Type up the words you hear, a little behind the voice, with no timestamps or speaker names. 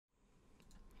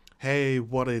Hey,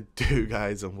 what it do,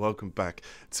 guys, and welcome back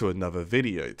to another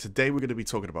video. Today we're going to be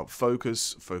talking about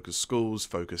focus schools,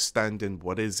 focus standing,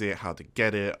 what is it, how to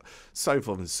get it, so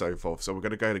forth and so forth. So we're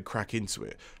going to go ahead and crack into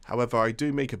it. However, I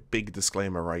do make a big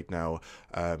disclaimer right now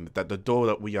that the door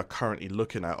that we are currently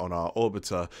looking at on our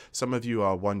orbiter, some of you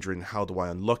are wondering, how do I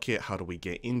unlock it, how do we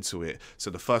get into it?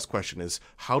 So the first question is,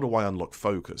 how do I unlock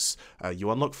focus? You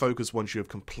unlock focus once you have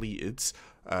completed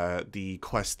the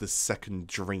quest, The Second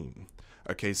Dream.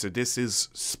 Okay, so this is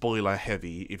spoiler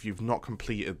heavy. If you've not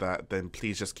completed that, then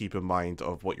please just keep in mind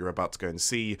of what you're about to go and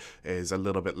see is a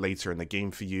little bit later in the game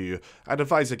for you. I'd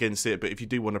advise against it, but if you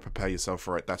do want to prepare yourself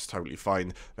for it, that's totally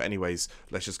fine. But anyways,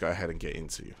 let's just go ahead and get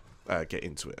into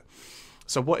it.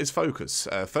 So what is focus?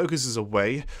 Focus is a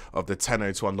way of the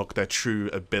Tenno to unlock their true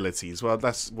abilities. Well,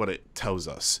 that's what it tells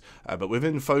us. But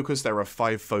within focus, there are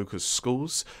 5 focus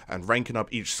schools, and ranking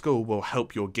up each school will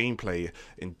help your gameplay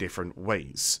in different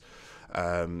ways.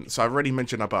 So I've already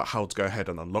mentioned about how to go ahead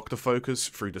and unlock the focus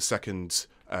through the second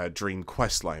dream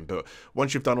quest line, but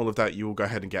once you've done all of that, you will go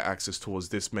ahead and get access towards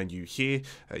this menu here.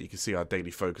 You can see our daily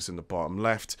focus in the bottom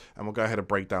left, and we'll go ahead and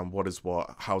break down what is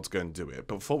what, how to go and do it.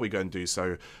 But before we go and do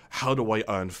so, how do I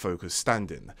earn focus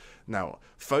standing? Now,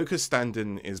 focus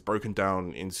standing is broken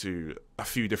down into a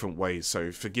few different ways,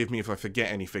 so forgive me if I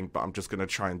forget anything, but I'm just going to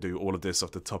try and do all of this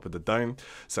off the top of the dome.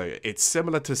 So it's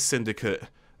similar to Syndicate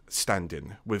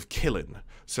standing with killing.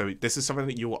 So this is something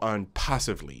that you'll earn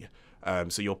passively.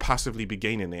 So you'll passively be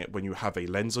gaining it when you have a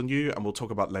lens on you, and we'll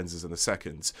talk about lenses in a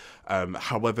second.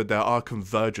 However, there are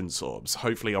convergence orbs.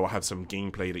 Hopefully I will have some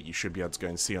gameplay that you should be able to go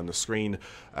and see on the screen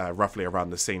roughly around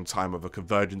the same time of a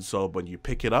convergence orb. When you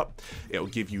pick it up, it will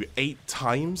give you 8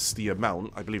 times the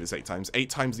amount, I believe it's 8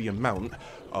 times the amount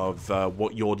of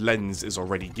what your lens is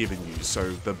already giving you. So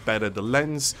the better the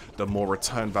lens, the more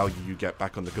return value you get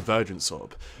back on the convergence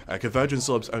orb. Convergence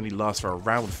orbs only last for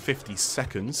around 50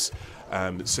 seconds.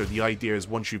 So the idea is,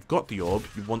 once you've got the orb,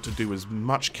 you want to do as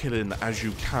much killing as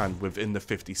you can within the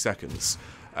 50 seconds.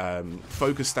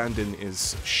 Focus standing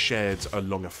is shared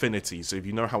along affinity, so if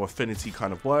you know how affinity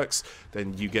kind of works,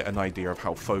 then you get an idea of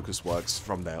how focus works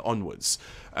from there onwards.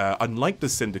 Unlike the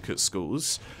Syndicate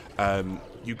schools,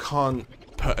 you can't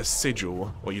put a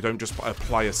sigil, or you don't just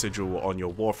apply a sigil on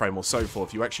your Warframe or so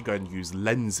forth. You actually go and use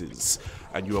lenses,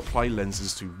 and you apply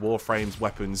lenses to Warframes,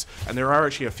 weapons, and there are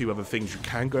actually a few other things you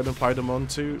can go and apply them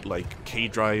onto, like key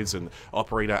drives and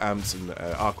operator amps and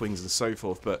arc wings and so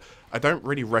forth, but I don't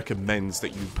really recommend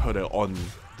that you put it on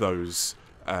those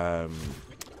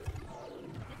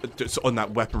on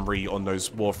that weaponry, on those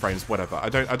Warframes, whatever. I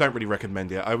don't really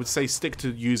recommend it. I would say stick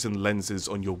to using lenses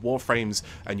on your Warframes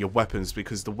and your weapons,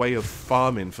 because the way of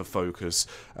farming for focus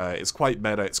is quite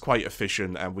meta, it's quite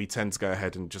efficient, and we tend to go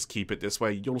ahead and just keep it this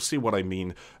way. You'll see what I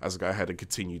mean as I go ahead and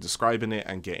continue describing it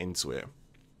and get into it.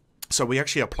 So we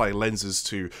actually apply lenses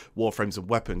to Warframes and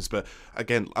weapons, but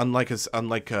again, unlike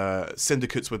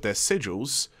Syndicates with their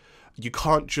sigils, you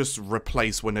can't just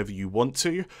replace whenever you want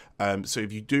to. So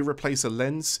if you do replace a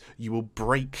lens, you will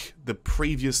break the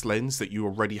previous lens that you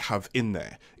already have in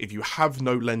there. If you have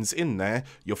no lens in there,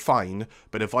 you're fine.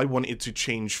 But if I wanted to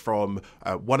change from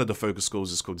one of the focus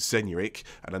schools is called Zenurik,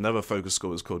 and another focus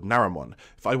school is called Naramon.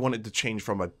 If I wanted to change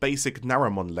from a basic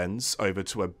Naramon lens over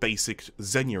to a basic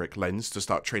Zenurik lens to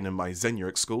start training my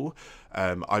Zenurik school,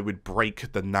 I would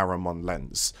break the Naramon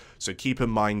lens. So keep in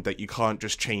mind that you can't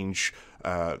just change.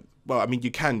 Well, I mean, you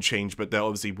can change, but there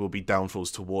obviously will be downfalls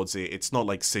towards it. It's not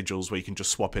like sigils where you can just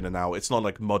swap in and out. It's not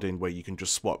like modding where you can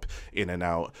just swap in and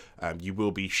out. You will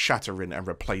be shattering and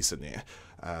replacing it.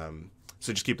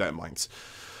 So just keep that in mind.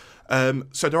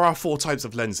 So there are 4 types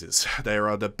of lenses. There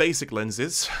are the basic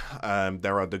lenses,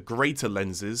 there are the greater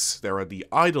lenses, there are the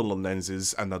Eidolon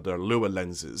lenses, and the lure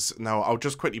lenses. Now, I'll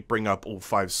just quickly bring up all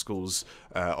 5 schools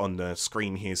on the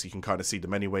screen here so you can kind of see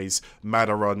them anyways.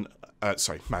 Madurai,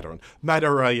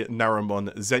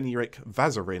 Naramon, Zenurik,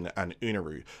 Vazarin, and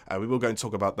Unairu. We will go and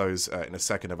talk about those in a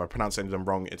second. If I pronounce any of them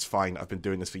wrong, it's fine. I've been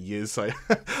doing this for years, so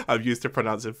I'm used to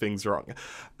pronouncing things wrong.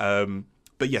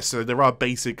 But yes, so there are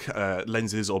basic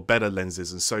lenses or better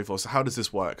lenses and so forth. So how does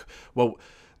this work? Well,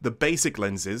 the basic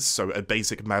lenses, so a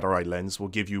basic Madurai lens, will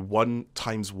give you 1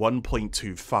 times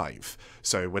 1.25.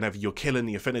 So whenever you're killing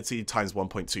the affinity times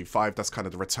 1.25, that's kind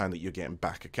of the return that you're getting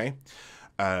back, okay?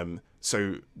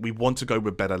 So we want to go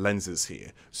with better lenses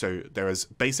here. So there is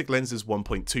basic lenses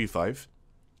 1.25,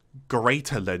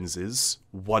 greater lenses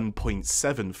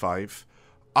 1.75,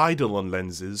 Eidolon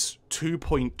lenses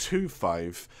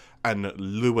 2.25, and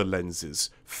lure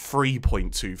lenses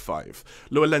 3.25.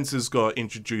 Lure lenses got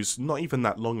introduced not even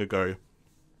that long ago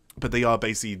but they are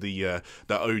basically the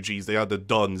OGs. They are the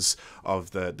dons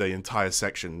of the entire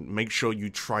section. Make sure you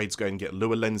try to go and get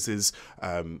lure lenses.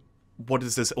 What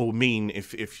does this all mean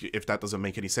if that doesn't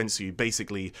make any sense to you?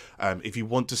 Basically, if you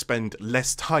want to spend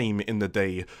less time in the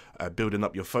day building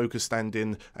up your focus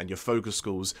stand-in and your focus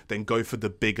schools, then go for the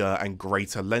bigger and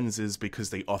greater lenses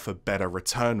because they offer better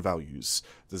return values.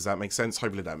 Does that make sense?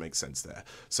 Hopefully that makes sense there.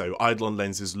 So Eidolon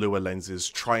lenses, lure lenses,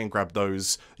 try and grab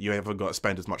those. You haven't got to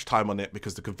spend as much time on it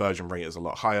because the conversion rate is a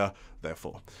lot higher,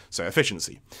 therefore. So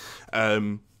efficiency.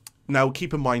 Now,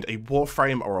 keep in mind, a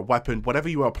Warframe or a weapon, whatever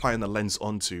you are applying the lens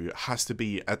onto, has to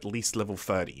be at least level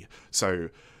 30. So,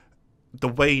 the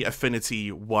way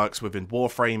affinity works within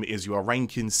Warframe is you are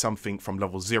ranking something from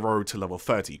level 0 to level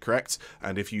 30, correct?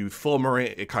 And if you former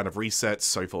it, it kind of resets,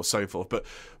 so forth, so forth. But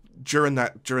during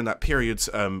that period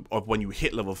of when you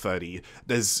hit level 30,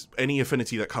 there's any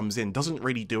affinity that comes in doesn't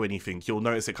really do anything. You'll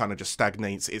notice it kind of just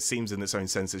stagnates. It seems in its own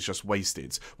sense it's just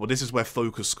wasted. Well, this is where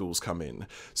focus schools come in.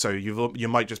 So you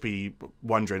might just be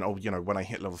wondering, oh, you know, when I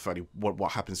hit level 30,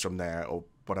 what happens from there or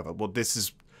whatever. Well, this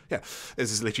is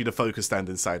literally the focus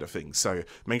stand side of things. So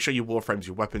make sure your Warframes,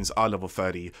 your weapons are level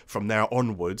 30. From there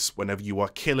onwards, whenever you are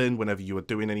killing, whenever you are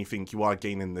doing anything, you are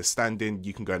gaining the stand-in.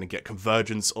 You can go in and get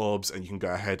convergence orbs, and you can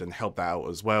go ahead and help that out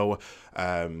as well.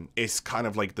 It's kind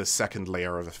of like the second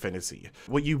layer of affinity.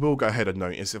 What you will go ahead and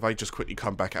notice, if I just quickly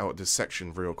come back out of this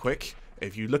section real quick,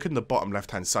 if you look in the bottom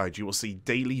left hand side, you will see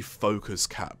daily focus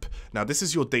cap. Now this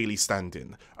is your daily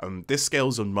stand-in. This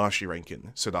scales on Mastery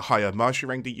ranking. So the higher Mastery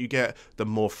rank that you get, the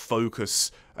more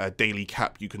focus daily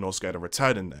cap you can also get a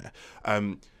return in there.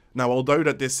 Now, although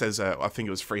that this says, I think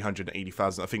it was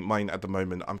 380,000, I think mine at the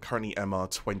moment, I'm currently MR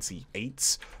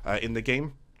 28 in the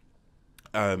game.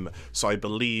 So I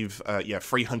believe, yeah,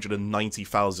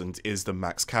 390,000 is the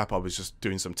max cap. I was just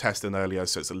doing some testing earlier,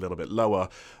 so it's a little bit lower.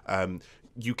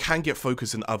 You can get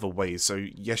focus in other ways. So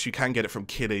yes, you can get it from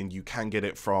killing, you can get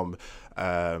it from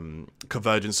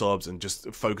convergence orbs and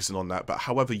just focusing on that. But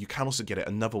however, you can also get it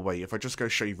another way. If I just go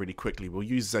show you really quickly, we'll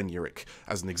use Zenurik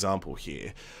as an example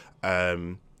here.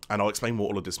 And I'll explain what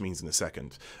all of this means in a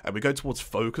second. We go towards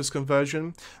focus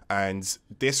conversion, and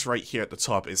this right here at the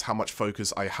top is how much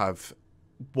focus I have,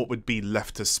 what would be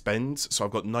left to spend. So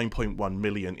I've got 9.1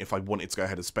 million if I wanted to go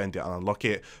ahead and spend it and unlock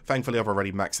it. Thankfully, I've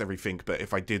already maxed everything, but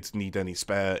if I did need any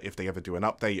spare, if they ever do an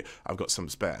update, I've got some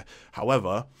spare.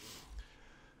 However,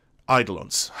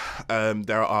 Eidolons.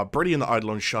 There are brilliant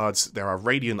Eidolon shards, there are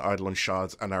radiant Eidolon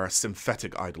shards, and there are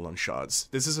synthetic Eidolon shards.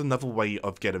 This is another way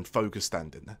of getting focus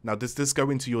stand-in. Now, does this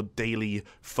go into your daily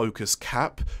focus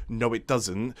cap? No, it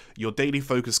doesn't. Your daily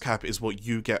focus cap is what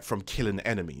you get from killing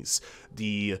enemies.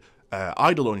 The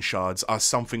Eidolon shards are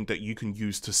something that you can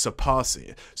use to surpass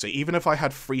it. So even if I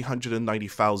had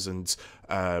 390,000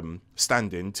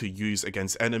 stand-in to use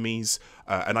against enemies,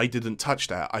 and I didn't touch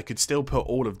that, I could still put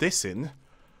all of this in.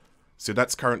 So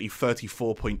that's currently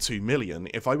 34.2 million.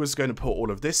 If I was going to put all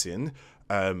of this in,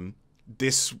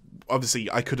 this, obviously,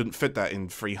 I couldn't fit that in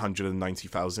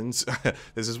 390,000.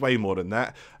 This is way more than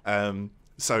that.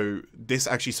 So this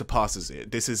actually surpasses it.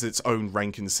 This is its own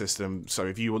ranking system. So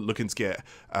if you were looking to get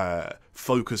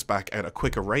focus back at a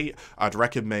quicker rate, I'd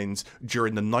recommend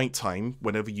during the nighttime,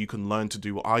 whenever you can learn to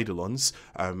do Eidolons,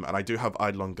 and I do have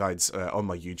Eidolon guides on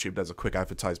my YouTube. There's a quick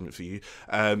advertisement for you.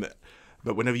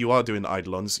 But whenever you are doing the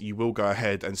Eidolons, you will go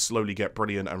ahead and slowly get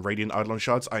brilliant and radiant Eidolon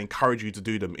shards. I encourage you to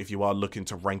do them if you are looking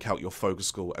to rank out your focus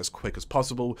school as quick as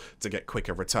possible to get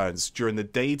quicker returns. During the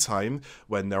daytime,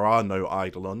 when there are no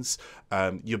Eidolons,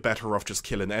 you're better off just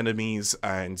killing enemies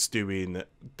and doing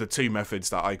the two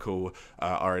methods that I call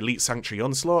our Elite Sanctuary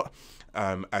Onslaught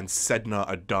and Sedna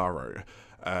Adaro.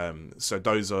 So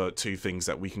those are two things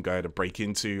that we can go ahead and break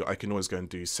into. I can always go and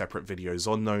do separate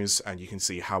videos on those, and you can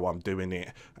see how I'm doing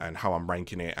it and how I'm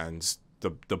ranking it and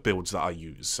the builds that I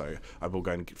use. So I will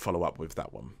go and follow up with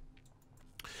that one.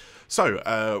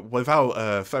 So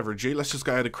without further ado, let's just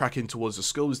go ahead and crack in towards the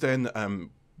schools then.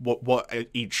 What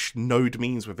each node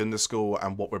means within the school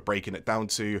and what we're breaking it down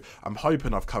to. I'm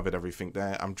hoping I've covered everything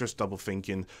there. I'm just double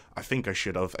thinking. I think I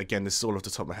should have. Again, this is all off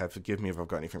the top of my head. Forgive me if I've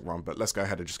got anything wrong, but let's go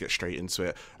ahead and just get straight into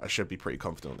it. I should be pretty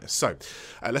confident on this. So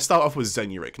let's start off with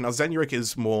Zenurik. Now, Zenurik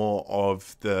is more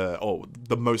of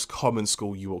the most common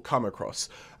school you will come across.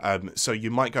 So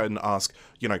you might go ahead and ask,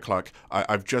 you know, Clark,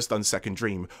 I've just done Second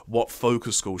Dream. What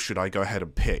focus school should I go ahead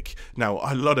and pick? Now,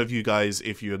 a lot of you guys,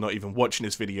 if you're not even watching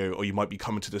this video, or you might be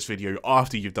coming to to this video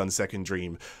after you've done Second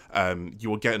Dream, you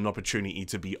will get an opportunity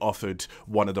to be offered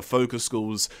one of the focus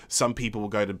schools. Some people will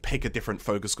go to pick a different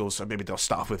focus school, so maybe they'll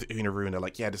start off with Unairu and they're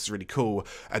like, yeah, this is really cool,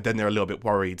 and then they're a little bit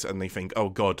worried and they think, oh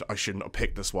god, I shouldn't have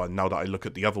picked this one. Now that I look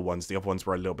at the other ones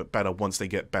were a little bit better once they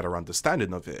get better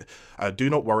understanding of it. Do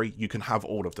not worry, you can have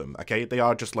all of them, okay? They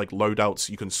are just like loadouts.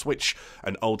 You can switch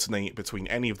and alternate between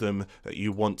any of them that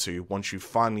you want to once you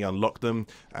finally unlock them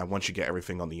and once you get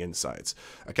everything on the insides,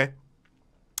 okay?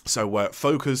 So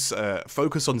focus on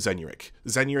Zenurik.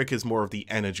 Zenurik is more of the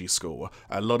energy school.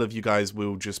 A lot of you guys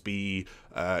will just be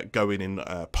going in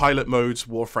pilot modes.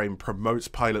 Warframe promotes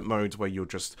pilot modes where you're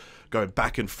just going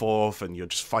back and forth and you're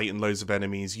just fighting loads of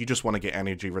enemies. You just want to get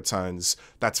energy returns.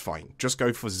 That's fine. Just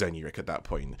go for Zenurik at that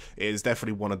point. It is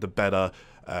definitely one of the better,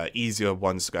 easier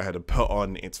ones to go ahead and put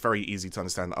on. It's very easy to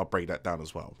understand. I'll break that down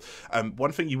as well.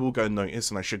 One thing you will go and notice,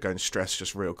 and I should go and stress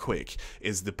just real quick,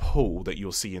 is the pull that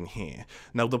you'll see in here.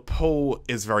 Now, the pull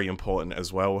is very important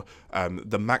as well.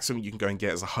 The maximum you can go and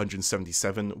get is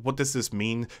 177. What does this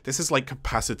mean? This is like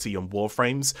capacity on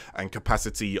Warframes and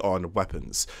capacity on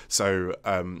weapons. So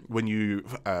when you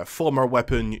form a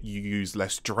weapon, you use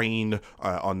less drain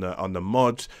on the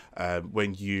mod.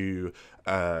 When you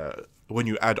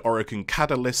add Orokin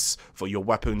catalysts for your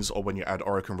weapons, or when you add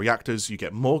Orokin reactors, you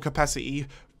get more capacity.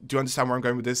 Do you understand where I'm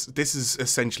going with this? This is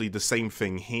essentially the same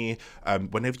thing here.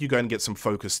 Whenever you go and get some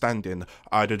focus stand-in,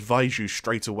 I'd advise you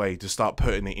straight away to start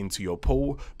putting it into your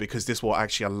pool, because this will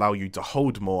actually allow you to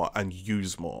hold more and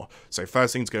use more. So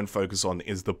first thing to go and focus on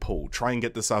is the pool. Try and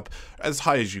get this up as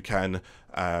high as you can.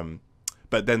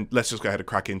 But then let's just go ahead and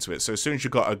crack into it. So as soon as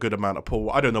you've got a good amount of pull,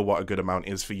 I don't know what a good amount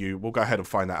is for you. We'll go ahead and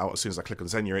find that out as soon as I click on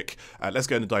Zenurik. Let's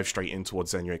go and dive straight in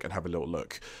towards Zenurik and have a little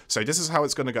look. So this is how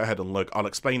it's going to go ahead and look. I'll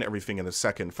explain everything in a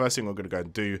second. First thing I'm going to go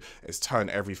and do is turn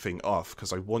everything off,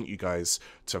 because I want you guys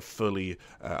to fully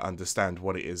understand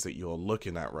what it is that you're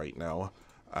looking at right now.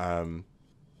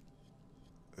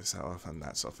 This off and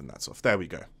that's off and that's off. There we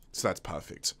go. So that's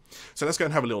perfect. So let's go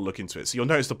and have a little look into it. So you'll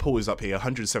notice the pool is up here,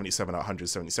 177 out of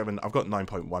 177. I've got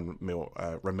 9.1 mil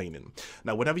remaining.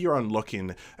 Now, whenever you're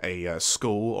unlocking a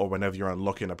school, or whenever you're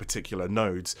unlocking a particular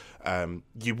node,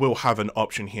 you will have an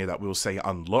option here that will say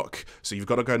unlock. So you've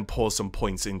got to go and pour some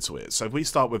points into it. So if we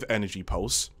start with Energy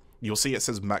Pulse, you'll see it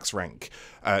says max rank.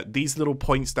 These little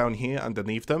points down here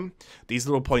underneath them, these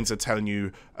little points are telling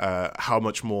you how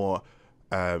much more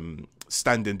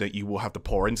standing that you will have to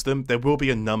pour into them. There will be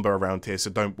a number around here, so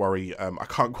don't worry. I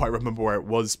can't quite remember where it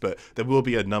was, but there will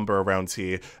be a number around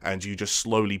here, and you just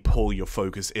slowly pull your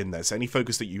focus in there. So any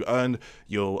focus that you earn,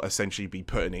 you'll essentially be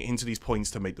putting it into these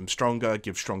points to make them stronger,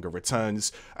 give stronger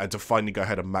returns, and to finally go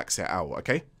ahead and max it out,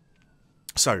 okay?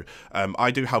 So, I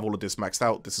do have all of this maxed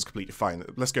out. This is completely fine.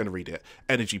 Let's go and read it.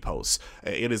 Energy Pulse.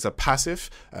 It is a passive.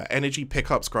 Energy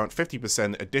pickups grant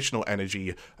 50% additional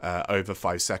energy over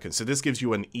 5 seconds. So this gives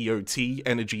you an EOT,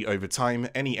 energy over time.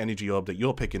 Any energy orb that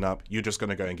you're picking up, you're just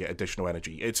going to go and get additional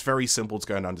energy. It's very simple to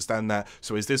go and understand that.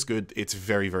 So is this good? It's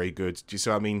very, very good. Do you see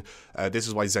what I mean? This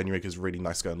is why Zenurik is really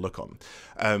nice to go and look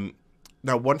on.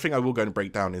 Now, one thing I will go and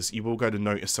break down is you will go to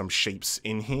notice some shapes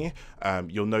in here.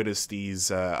 You'll notice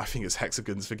these, I think it's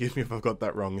hexagons, forgive me if I've got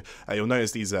that wrong. You'll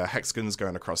notice these hexagons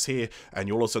going across here, and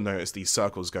you'll also notice these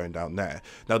circles going down there.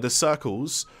 Now, the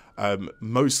circles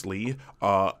mostly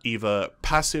are either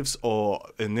passives, or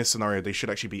in this scenario they should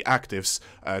actually be actives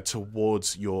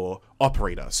towards your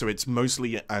operator. So it's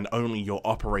mostly and only your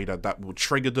operator that will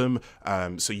trigger them.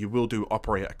 So you will do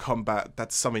operator combat.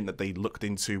 That's something that they looked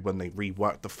into when they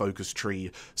reworked the focus tree.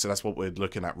 So that's what we're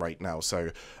looking at right now. So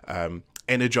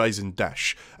Energize and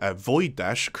Dash. Void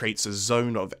Dash creates a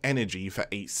zone of energy for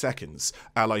 8 seconds.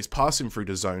 Allies passing through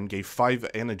the zone gave 5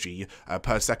 energy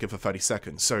per second for 30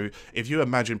 seconds. So if you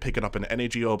imagine picking up an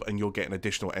energy orb and you're getting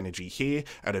additional energy here,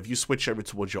 and if you switch over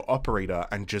towards your operator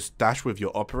and just dash with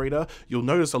your operator, you'll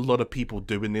notice a lot of people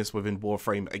doing this within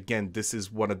Warframe. Again, this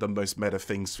is one of the most meta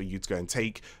things for you to go and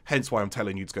take, hence why I'm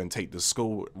telling you to go and take the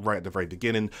school right at the very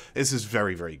beginning. This is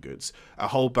very, very good. A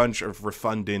whole bunch of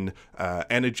refunding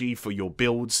energy for your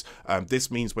builds.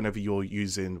 This means whenever you're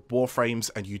using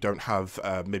Warframes and you don't have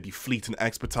maybe fleet and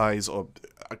expertise, or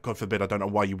God forbid, I don't know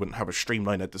why you wouldn't have a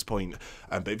streamline at this point,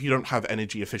 but if you don't have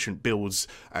energy efficient builds,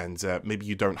 and maybe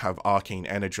you don't have arcane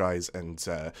energize and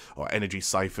or energy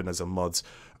siphon as a mod,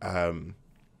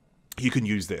 you can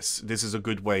use this. This is a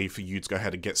good way for you to go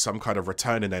ahead and get some kind of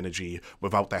return in energy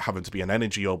without there having to be an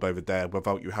energy orb over there,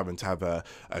 without you having to have a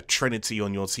trinity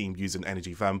on your team using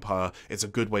energy vampire. It's a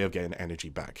good way of getting energy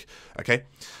back, okay?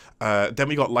 Then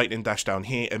we got Lightning Dash down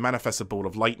here. It manifests a ball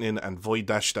of lightning, and Void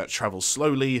Dash that travels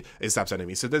slowly. It zaps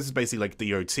enemies. So this is basically like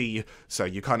DOT. So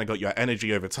you kind of got your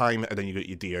energy over time, and then you got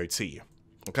your DOT.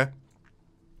 Okay.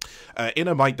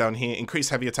 Inner might down here, increase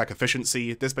heavy attack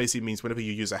efficiency. This basically means whenever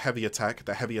you use a heavy attack,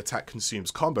 the heavy attack consumes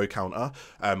combo counter.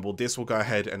 Well, this will go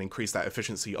ahead and increase that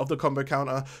efficiency of the combo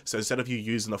counter. So instead of you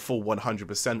using a full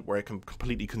 100% where it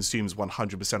completely consumes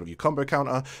 100% of your combo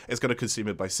counter, it's going to consume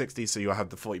it by 60. So you'll have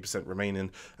the 40% remaining,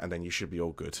 and then you should be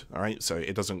all good. All right. So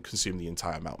it doesn't consume the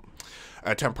entire amount.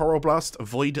 Temporal Blast,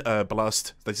 Void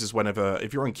Blast. This is whenever,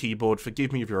 if you're on keyboard,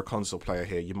 forgive me if you're a console player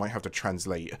here, you might have to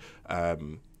translate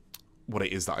what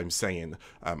it is that I'm saying,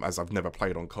 as I've never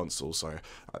played on console, so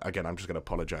again, I'm just going to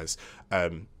apologize.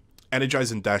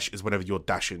 Energize and dash is whenever you're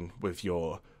dashing with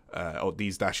your or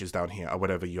these dashes down here are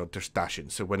whenever you're just dashing.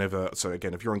 So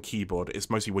again, if you're on keyboard, it's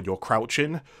mostly when you're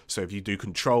crouching. So if you do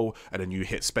control and then you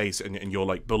hit space and you're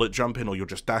like bullet jumping, or you're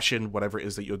just dashing, whatever it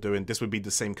is that you're doing, this would be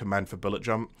the same command for bullet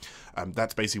jump.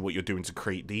 That's basically what you're doing to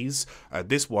create these.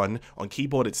 This one on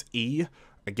keyboard, it's E.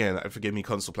 Again, forgive me,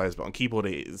 console players, but on keyboard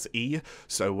it is E.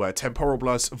 So Temporal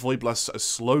Blast, Void Blast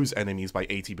slows enemies by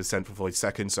 80% for void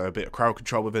seconds, so a bit of crowd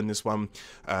control within this one.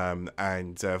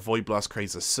 Void Blast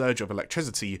creates a surge of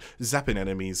electricity, zapping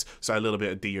enemies, so a little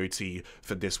bit of DOT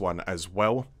for this one as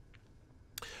well.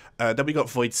 Then we got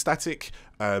Void Static.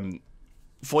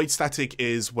 Void Static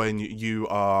is when you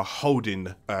are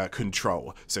holding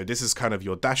control. So this is kind of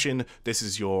your dashing, this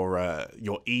is your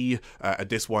E,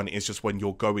 this one is just when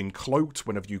you're going cloaked,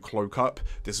 whenever you cloak up,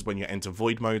 this is when you enter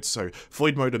Void Mode. So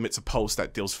Void Mode emits a pulse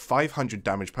that deals 500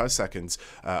 damage per second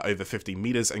over 50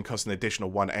 meters and costs an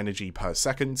additional 1 energy per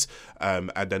second.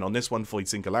 And then on this one, Void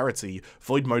Singularity,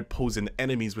 Void Mode pulls in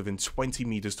enemies within 20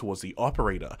 meters towards the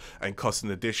operator and costs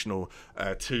an additional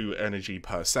 2 energy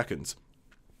per second.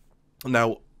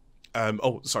 Now, now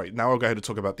I'll go ahead and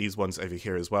talk about these ones over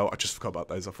here as well. I just forgot about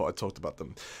those. I thought I talked about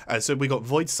them. So we got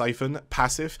Void Siphon,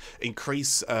 passive,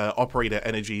 increase operator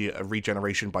energy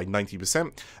regeneration by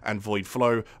 90%, and Void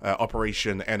Flow,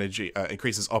 operation energy,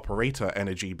 increases operator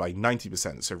energy by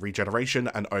 90%. So regeneration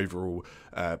and overall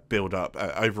build up,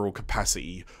 overall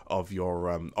capacity of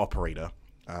your operator.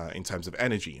 In terms of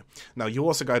energy. Now, you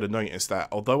also got to notice that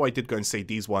although I did go and say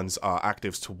these ones are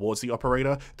actives towards the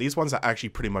operator, these ones are actually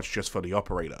pretty much just for the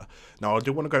operator. Now, I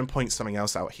do want to go and point something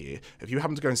else out here. If you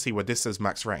happen to go and see where this says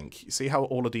max rank, you see how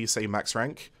all of these say max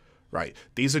rank? Right,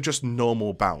 these are just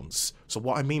normal bounds. So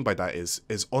what I mean by that is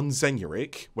on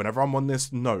Zenurik, whenever I'm on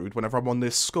this node, whenever I'm on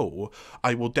this school,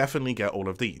 I will definitely get all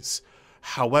of these.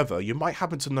 However, you might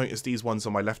happen to notice these ones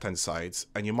on my left-hand side,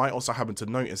 and you might also happen to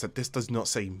notice that this does not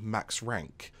say max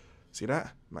rank. See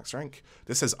that? Max rank?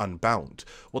 This says unbound.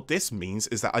 What this means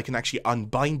is that I can actually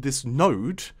unbind this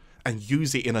node and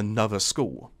use it in another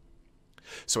school.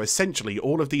 So essentially,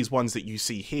 all of these ones that you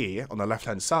see here on the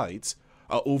left-hand side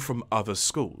are all from other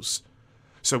schools.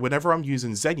 So whenever I'm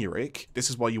using Zenurik, this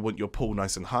is why you want your pool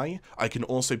nice and high. I can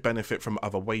also benefit from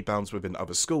other waybounds within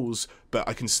other schools, but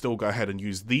I can still go ahead and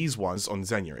use these ones on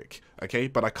Zenurik, okay?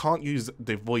 But I can't use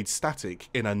the Void Static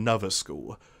in another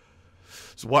school.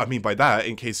 So what I mean by that,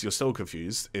 in case you're still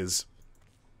confused, is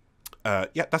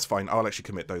yeah, that's fine. I'll actually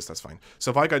commit those. That's fine.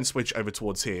 So if I go and switch over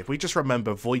towards here, if we just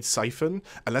remember Void Siphon,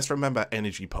 and let's remember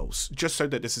Energy Pulse, just so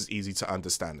that this is easy to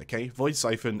understand, okay? Void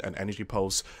Siphon and Energy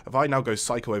Pulse. If I now go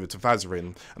cycle over to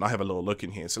Vazarin, and I have a little look in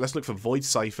here. So let's look for Void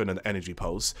Siphon and Energy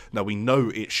Pulse. Now, we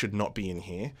know it should not be in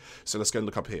here. So let's go and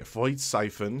look up here. Void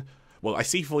Siphon. Well, I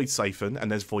see Void Siphon, and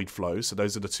there's Void Flow. So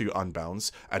those are the two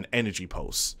unbounds. And Energy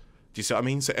Pulse. Do you see what I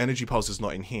mean? So Energy Pulse is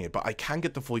not in here, but I can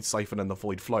get the Void Siphon and the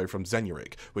Void Flow from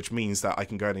Zenurik, which means that I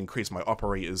can go ahead and increase my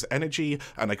operator's energy,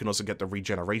 and I can also get the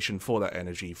regeneration for that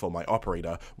energy for my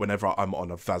operator whenever I'm on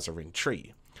a Vazarin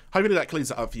tree. Hopefully that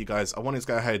clears it up for you guys. I wanted to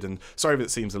go ahead and, sorry if it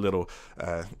seems a little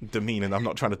demeaning, I'm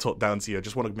not trying to talk down to you, I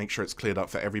just want to make sure it's cleared up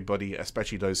for everybody,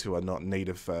 especially those who are not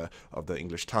native of the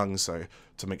English tongue, so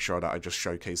to make sure that I just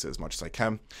showcase it as much as I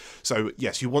can. So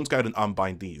yes, you want to go ahead and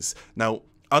unbind these. Now,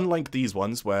 unlike these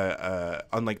ones, where,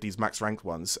 unlike these max ranked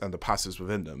ones and the passives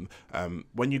within them,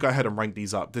 when you go ahead and rank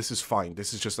these up, this is fine.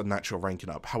 This is just a natural ranking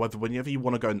up. However, whenever you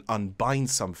want to go and unbind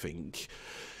something,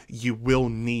 you will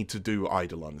need to do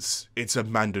Eidolons. It's a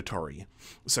mandatory.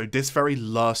 So this very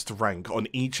last rank on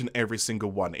each and every single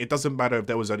one, it doesn't matter if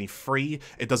there was only 3,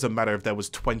 it doesn't matter if there was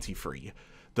 23.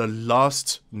 The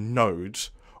last node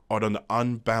on an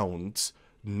unbound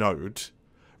node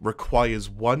requires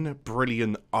 1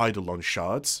 brilliant Eidolon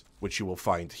shards, which you will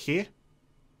find here,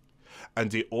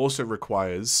 and it also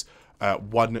requires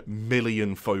 1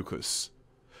 million focus.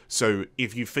 So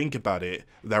if you think about it,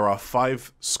 there are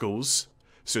 5 schools,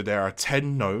 so there are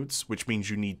 10 nodes, which means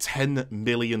you need 10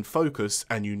 million focus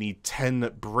and you need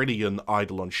 10 brilliant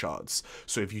Eidolon shards.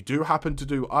 So if you do happen to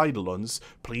do Eidolons,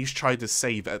 please try to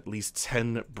save at least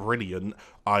 10 brilliant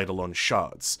Eidolon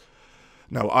shards.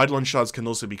 Now, Eidolon shards can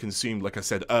also be consumed, like I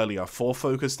said earlier, for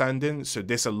focus stand-in. So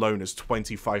this alone is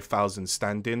 25,000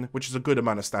 stand-in, which is a good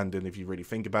amount of stand-in if you really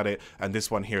think about it. And this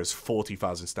one here is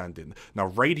 40,000 stand-in. Now,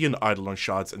 Radiant Eidolon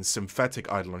shards and Synthetic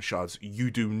Eidolon shards,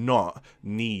 you do not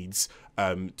need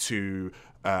to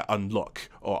unlock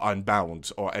or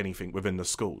unbound or anything within the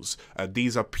schools.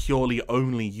 These are purely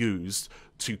only used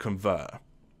to convert.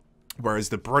 Whereas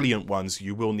the brilliant ones,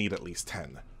 you will need at least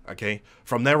 10. Okay?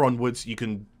 From there onwards, you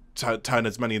can turn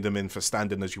as many of them in for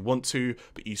stand-in as you want to,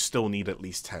 but you still need at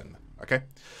least 10, okay?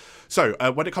 So,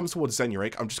 when it comes towards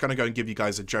Zenurik, I'm just going to go and give you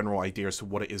guys a general idea as to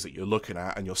what it is that you're looking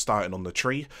at, and you're starting on the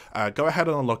tree. Go ahead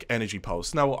and unlock Energy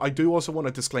Pulse. Now, I do also want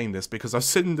to disclaim this, because I've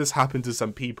seen this happen to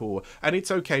some people, and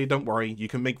it's okay, don't worry, you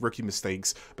can make rookie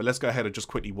mistakes, but let's go ahead and just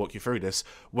quickly walk you through this.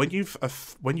 When you've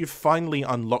finally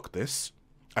unlocked this,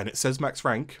 and it says max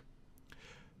rank,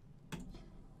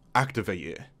 activate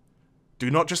it. Do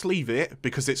not just leave it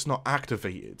because it's not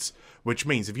activated. Which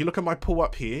means if you look at my pull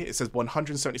up here, it says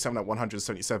 177 out of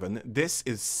 177. This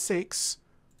is 6.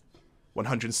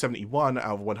 171 out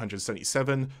of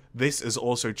 177. This is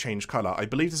also changed color. I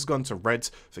believe this has gone to red.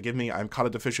 Forgive me, I'm color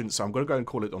deficient, so I'm going to go and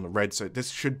call it on the red. So this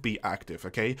should be active,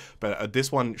 okay? But this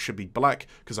one should be black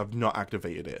because I've not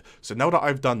activated it. So now that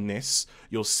I've done this,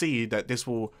 you'll see that this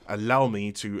will allow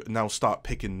me to now start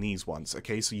picking these ones,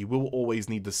 okay? So you will always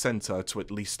need the center to at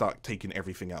least start taking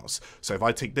everything else. So if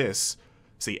I take this,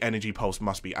 see, Energy Pulse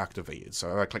must be activated. So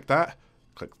if I click that,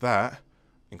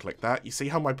 and click that. You see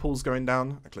how my pool's going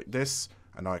down? I click this,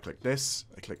 and now I click this.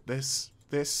 I click this,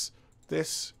 this,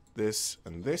 this, this,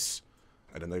 and this.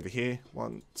 And then over here,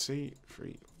 1, 2,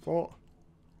 3, 4,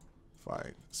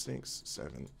 5, 6,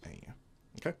 7, 8.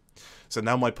 Okay, so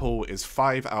now my pool is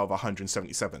 5 out of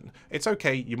 177. It's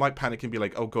okay, you might panic and be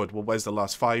like, oh god, well where's the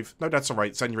last 5? No, that's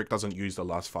alright, Zenurik doesn't use the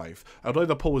last 5. Although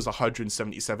the pool is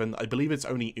 177, I believe it's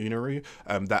only Unairu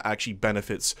that actually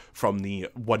benefits from the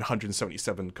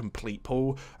 177 complete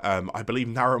pool. I believe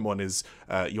Naramon is,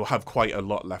 you'll have quite a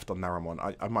lot left on Naramon.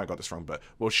 I might have got this wrong, but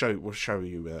we'll show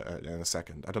you in a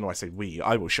second. I don't know why I say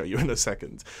I will show you in a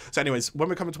second. So anyways, when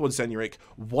we're coming towards Zenurik,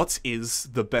 what is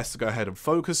the best to go ahead and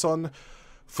focus on?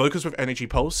 Focus with Energy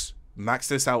Pulse, max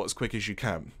this out as quick as you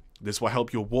can. This will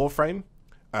help your Warframe,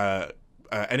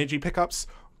 energy pickups,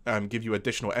 give you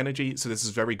additional energy, so this is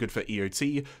very good for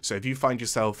EOT. So if you find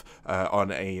yourself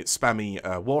on a spammy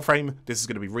Warframe, this is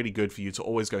going to be really good for you to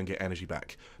always go and get energy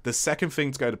back. The second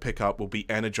thing to go to pick up will be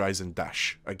Energize and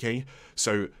Dash, okay?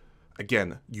 So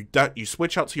again, you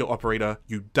switch out to your operator,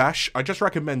 you dash. I just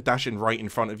recommend dashing right in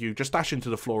front of you. Just dash into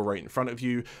the floor right in front of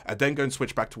you, and then go and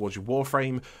switch back towards your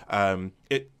Warframe.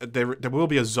 There will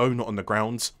be a zone on the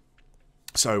ground.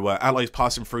 So allies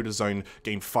passing through the zone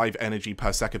gain 5 energy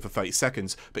per second for 30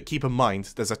 seconds. But keep in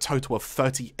mind, there's a total of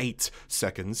 38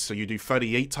 seconds. So you do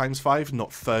 38 times 5,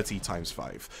 not 30 times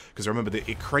 5. Because remember that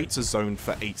it creates a zone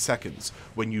for 8 seconds.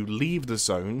 When you leave the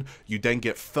zone, you then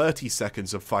get 30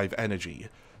 seconds of 5 energy.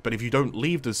 But if you don't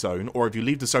leave the zone, or if you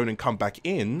leave the zone and come back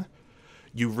in,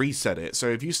 you reset it. So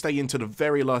if you stay into the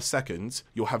very last seconds,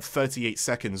 you'll have 38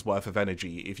 seconds worth of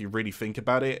energy. If you really think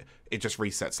about it, it just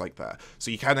resets like that.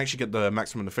 So you can actually get the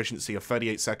maximum efficiency of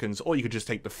 38 seconds, or you could just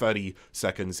take the 30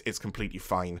 seconds. It's completely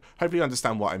fine. Hopefully you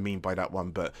understand what I mean by that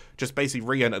one, but just basically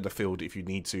re-enter the field if you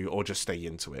need to, or just stay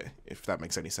into it, if that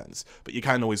makes any sense. But you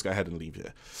can always go ahead and leave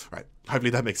it. Right,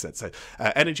 hopefully that makes sense. So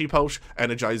Energy Pulse,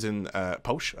 Energizing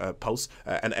Pulse,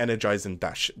 and Energizing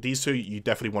Dash. These two you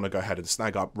definitely want to go ahead and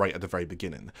snag up right at the very beginning.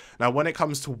 Now, when it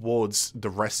comes towards the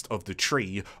rest of the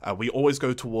tree, we always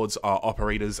go towards our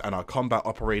operators and our combat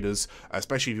operators,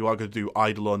 especially if you are going to do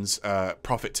Eidolons,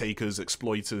 profit takers,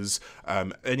 exploiters,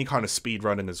 any kind of speed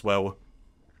running as well.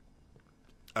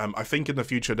 I think in the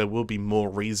future there will be more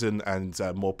reason and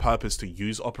more purpose to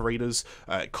use operators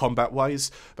combat-wise,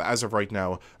 but as of right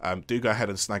now, do go ahead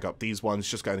and snag up these ones,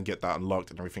 just go ahead and get that unlocked,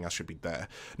 and everything else should be there.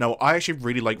 Now, I actually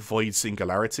really like Void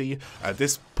Singularity.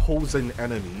 This pulls in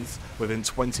enemies within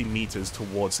 20 meters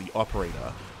towards the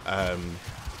operator.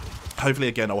 Hopefully,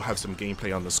 again, I'll have some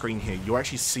gameplay on the screen here. You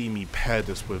actually see me pair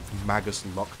this with Magus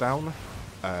Lockdown.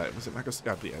 Was it Magus?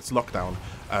 Yeah, it's Lockdown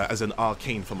as an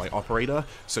arcane for my operator.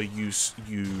 So you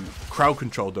crowd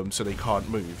control them so they can't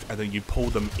move, and then you pull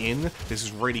them in. This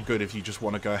is really good if you just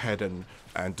want to go ahead and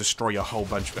destroy a whole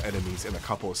bunch of enemies in a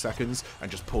couple of seconds and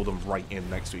just pull them right in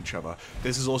next to each other.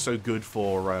 This is also good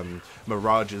for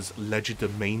Mirage's Ledger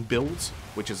Domain build,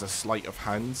 which is a sleight of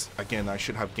hand. Again, I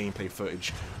should have gameplay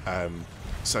footage,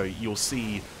 so you'll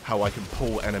see how I can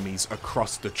pull enemies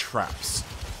across the traps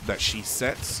that she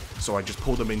sets. So I just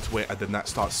pull them into it, and then that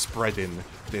starts spreading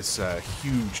this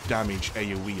huge damage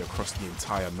AoE across the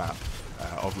entire map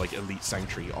of like Elite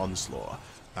Sanctuary Onslaught.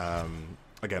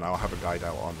 Again, I'll have a guide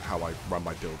out on how I run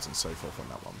my builds and so forth on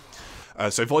that one.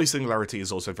 So Void Singularity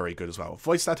is also very good as well.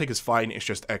 Void Static is fine, it's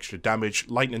just extra damage.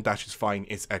 Lightning Dash is fine,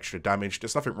 it's extra damage.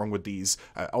 There's nothing wrong with these.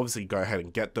 Obviously, go ahead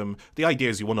and get them. The idea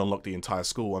is you want to unlock the entire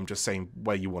school. I'm just saying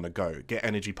where you want to go. Get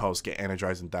Energy Pulse, get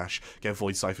Energize and Dash, get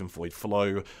Void Siphon, Void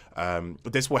Flow.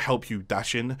 This will help you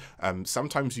dash in.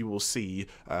 Sometimes you will see,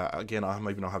 again, I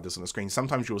maybe not have this on the screen,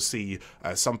 sometimes you'll see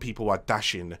some people are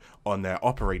dashing on their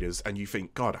operators and you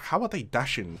think, God, how are they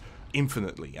dashing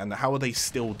infinitely, and how are they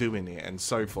still doing it, and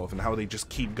so forth, and how they just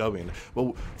keep going?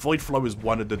 Well, Void Flow is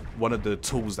one of the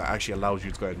tools that actually allows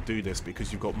you to go and do this,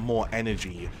 because you've got more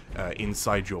energy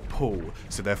inside your pool,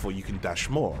 so therefore you can dash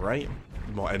more, right?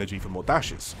 More energy for more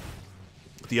dashes.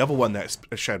 The other one that's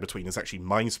shared between is actually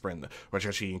Mind Sprint, which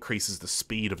actually increases the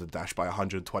speed of the dash by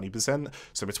 120%.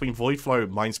 So between Void Flow,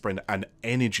 Mind Sprint, and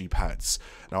energy pads.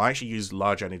 Now I actually use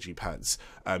large energy pads.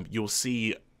 You'll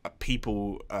see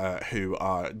people who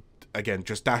are, again,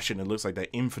 just dashing. It looks like they're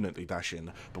infinitely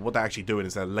dashing, but what they're actually doing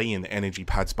is they're laying energy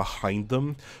pads behind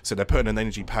them. So they're putting an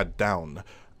energy pad down,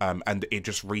 and it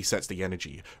just resets the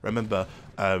energy. Remember,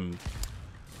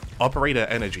 operator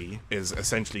energy is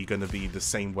essentially going to be the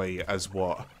same way as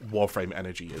what Warframe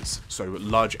energy is. So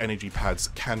large energy pads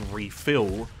can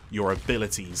refill your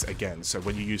abilities again. So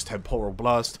when you use Temporal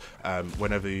Blast,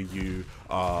 whenever you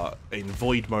are in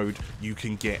Void mode, you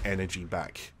can get energy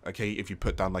back, okay, if you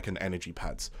put down like an energy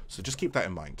pads. So just keep that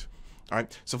in mind.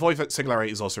 Alright, so Void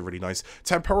Singularity is also really nice.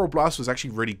 Temporal Blast was actually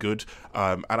really good,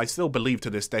 and I still believe to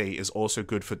this day is also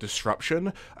good for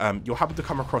Disruption. You'll happen to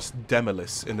come across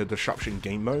Demolish in the Disruption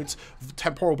game modes.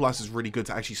 Temporal Blast is really good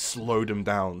to actually slow them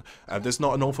down. There's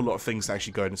not an awful lot of things to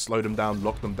actually go and slow them down,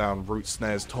 lock them down. Root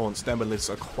Snares, Taunts, Demolish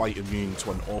are quite immune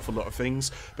to an awful lot of things,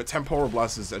 but Temporal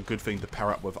Blast is a good thing to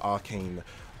pair up with Arcane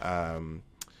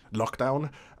Lockdown,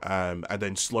 and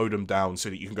then slow them down so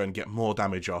that you can go and get more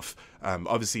damage off.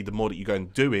 Obviously, the more that you go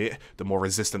and do it, the more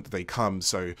resistant they come,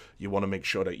 so you want to make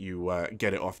sure that you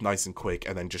get it off nice and quick,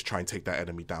 and then just try and take that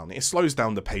enemy down. It slows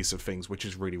down the pace of things, which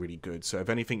is really, really good. So if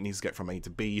anything needs to get from A to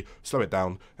B, slow it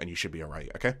down, and you should be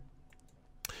alright, okay?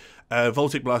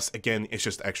 Voltic Blast, again, it's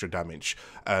just extra damage.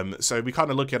 So we kind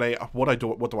of look at it, what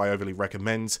do I overly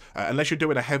recommend? Unless you're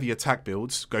doing a heavy attack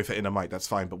build, go for Inner Might, that's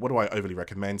fine, but what do I overly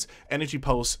recommend? Energy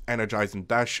Pulse, Energize and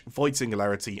Dash, Void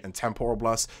Singularity, and Temporal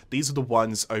Blast. These are the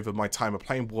ones over my time of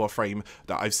playing Warframe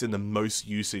that I've seen the most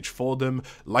usage for them.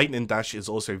 Lightning Dash is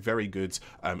also very good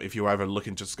if you're ever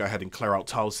looking to just go ahead and clear out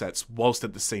tile sets, whilst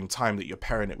at the same time that you're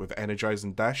pairing it with Energize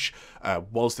and Dash,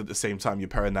 whilst at the same time you're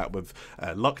pairing that with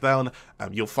Lockdown.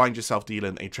 You'll find yourself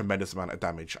dealing a tremendous amount of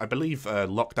damage. I believe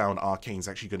Lockdown Arcane is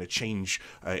actually going to change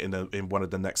in one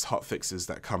of the next hotfixes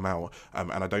that come out,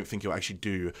 and I don't think you'll actually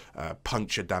do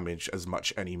puncture damage as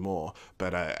much anymore.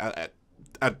 But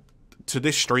to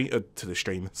this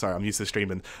stream, sorry, I'm used to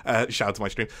streaming, shout out to my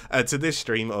stream, to this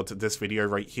stream, or to this video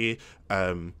right here,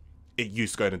 it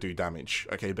used to go in and do damage,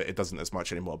 okay, but it doesn't as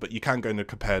much anymore. But you can go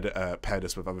and pair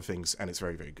this with other things, and it's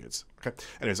very, very good. Okay,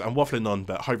 anyways, I'm waffling on,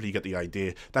 but hopefully you get the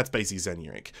idea. That's basically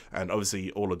Zenurik, and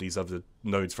obviously all of these other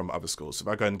nodes from other schools. So if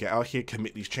I go and get out here,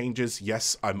 commit these changes,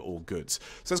 yes, I'm all good. So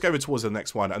let's go over towards the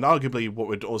next one, and arguably what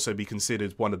would also be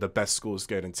considered one of the best schools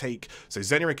to go and take. So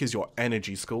Zenurik is your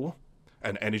energy school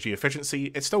and energy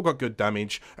efficiency. It's still got good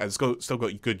damage, and it's still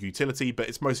got good utility, but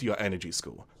it's mostly your energy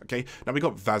school, okay? Now we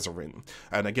got Vazarin,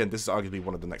 and again, this is arguably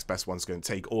one of the next best ones going to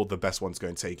take, or the best ones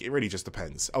going to take. It really just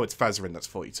depends. Oh, it's Vazarin, that's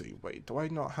 42. Wait, do I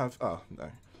not have... Oh, no.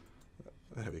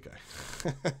 There we go.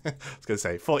 I was going to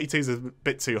say, 42 is a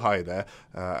bit too high there.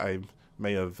 I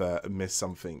may have missed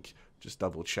something. Just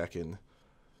double checking.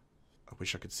 I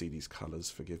wish I could see these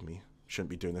colours, forgive me. Shouldn't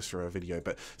be doing this for a video,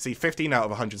 but see, 15 out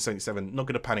of 177, not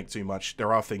going to panic too much.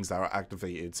 There are things that are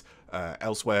activated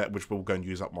elsewhere, which we'll go and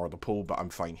use up more of the pool, but I'm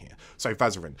fine here. So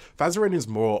Vazarin. Vazarin is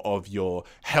more of your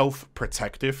health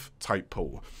protective type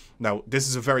pool. Now, this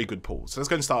is a very good pool. So let's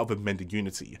go and start off with Mended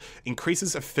Unity.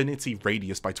 Increases affinity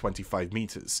radius by 25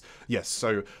 meters. Yes,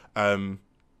 so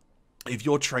if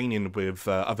you're training with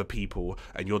other people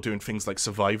and you're doing things like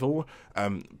survival,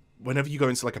 whenever you go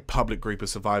into like a public group of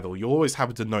survival, you always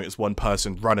happen to notice one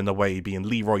person running away, being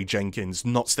Leroy Jenkins,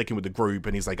 not sticking with the group,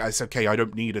 and he's like, it's okay, I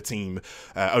don't need a team,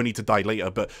 only to die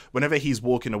later. But whenever he's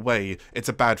walking away, it's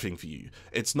a bad thing for you.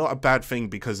 It's not a bad thing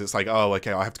because it's like, oh,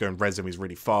 okay, I have to go and res him, he's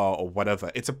really far, or whatever.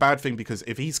 It's a bad thing because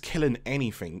if he's killing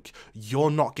anything,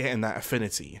 you're not getting that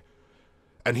affinity.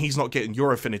 and he's not getting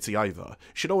your affinity either.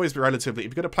 Should always be relatively, if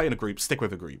you're going to play in a group, stick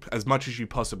with a group as much as you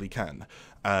possibly can.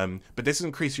 But this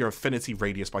increases your affinity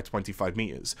radius by 25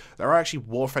 meters. There are actually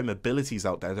Warframe abilities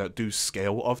out there that do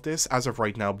scale of this. As of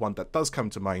right now, one that does come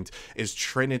to mind is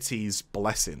Trinity's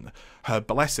Blessing. Her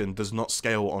Blessing does not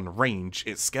scale on range,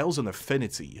 it scales on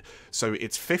affinity. So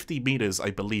it's 50 meters,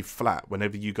 I believe, flat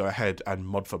whenever you go ahead and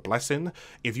mod for Blessing.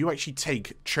 If you actually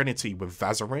take Trinity with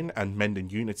Vazarin and Mend in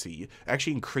Unity, it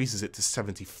actually increases it to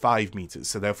 75 meters.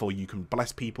 So therefore you can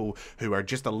bless people who are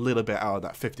just a little bit out of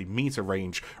that 50-meter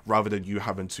range, rather than you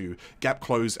having to gap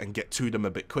close and get to them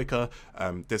a bit quicker.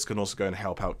 This can also go and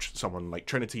help out someone like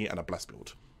Trinity and a bless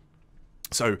build.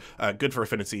 So, good for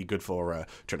Affinity, good for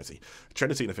Trinity.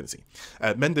 Trinity and Affinity.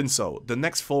 Mend and Soul. The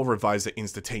next 4 revives are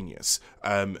instantaneous.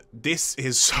 This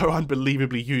is so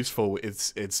unbelievably useful,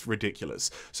 it's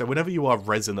ridiculous. So whenever you are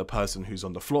resin a person who's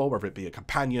on the floor, whether it be a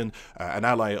companion, an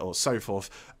ally, or so forth,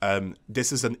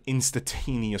 this is an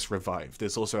instantaneous revive.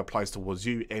 This also applies towards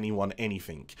you, anyone,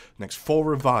 anything. Next 4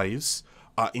 revives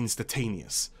are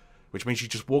instantaneous, which means you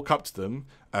just walk up to them.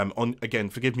 Again,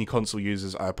 forgive me, console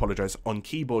users, I apologize. On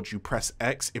keyboard, you press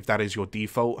X if that is your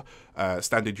default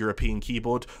standard European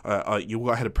keyboard. You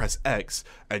go ahead and press X,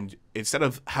 and instead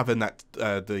of having that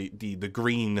the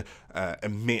green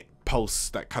emit pulse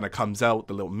that kind of comes out,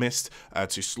 the little mist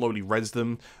to slowly res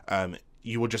them,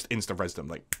 you will just insta res them,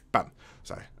 like bam.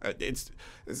 So it's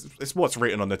what's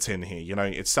written on the tin here, you know,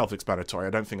 it's self-explanatory. I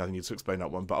don't think I need to explain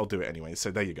that one, but I'll do it anyway. So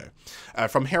there you go.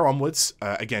 From here onwards,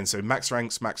 again, so max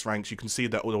ranks, you can see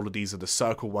that all of these are the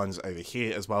circle ones over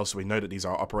here as well, so we know that these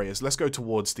are operators. Let's go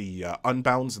towards the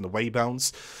unbounds and the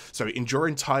waybounds. So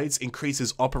Enduring Tides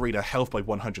increases operator health by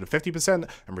 150%,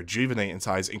 and Rejuvenating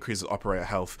Tides increases operator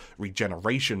health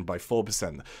regeneration by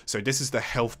 4%. So this is the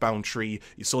health bound tree.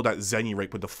 You saw that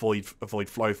Zenurik with the Void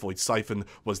Flow, Void Siphon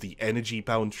was the energy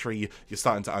bound tree. You're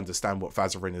starting to understand what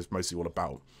Vazarin is mostly all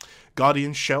about.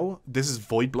 Guardian Shell, this is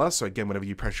Void Blast, so again, whenever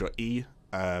you press your E,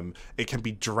 it can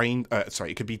be drained,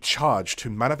 it can be charged to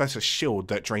manifest a shield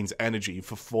that drains energy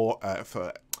for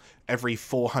every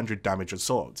 400 damage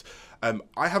absorbed.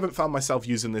 I haven't found myself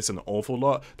using this an awful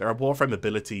lot. There are Warframe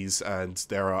abilities and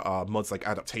there are mods like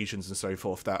adaptations and so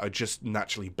forth that are just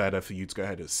naturally better for you to go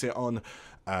ahead and sit on.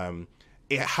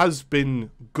 It has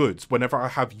been good. Whenever I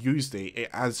have used it, it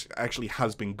actually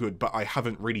has been good, but I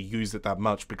haven't really used it that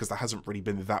much because there hasn't really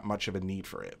been that much of a need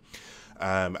for it.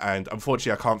 And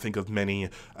unfortunately, I can't think of many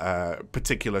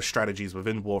particular strategies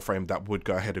within Warframe that would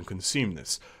go ahead and consume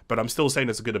this. But I'm still saying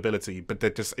it's a good ability, but there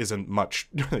just isn't much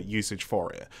usage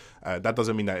for it. That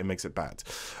doesn't mean that it makes it bad.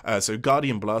 So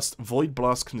Guardian Blast. Void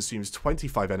Blast consumes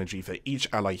 25 energy for each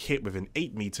ally hit within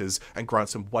 8 meters and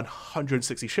grants them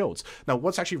 160 shields. Now,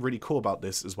 what's actually really cool about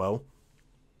this as well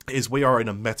is we are in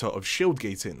a meta of shield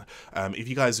gating. If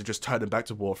you guys are just turning back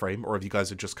to Warframe, or if you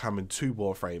guys are just coming to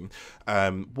Warframe,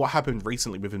 what happened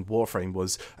recently within Warframe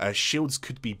was shields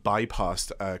could be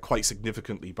bypassed quite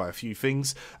significantly by a few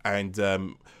things, and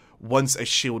once a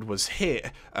shield was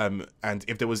hit, and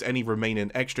if there was any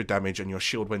remaining extra damage and your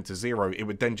shield went to 0, it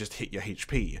would then just hit your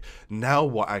HP. Now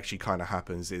what actually kind of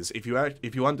happens is, if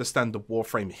you understand the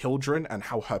Warframe Hildren and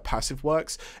how her passive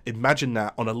works, imagine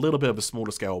that on a little bit of a smaller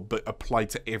scale, but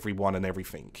applied to everyone and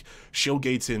everything. Shield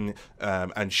gating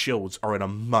and shields are in a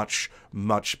much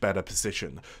better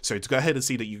position. So to go ahead and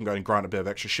see that you can go and grant a bit of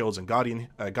extra shields, and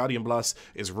Guardian Blast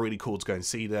is really cool to go and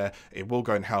see there. It will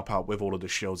go and help out with all of the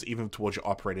shields, even towards your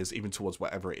operators, even towards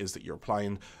whatever it is that you're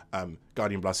applying.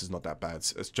 Guardian Blast is not that bad.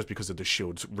 It's just because of the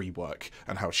shields rework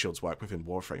and how shields work within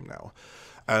Warframe now.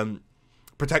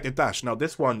 Protected Dash. Now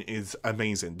this one is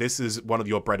amazing. This is one of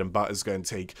your bread and butters. Going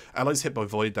to take allies hit by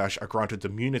Void Dash are granted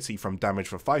immunity from damage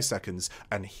for 5 seconds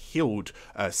and healed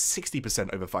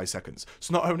 60% over 5 seconds.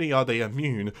 So not only are they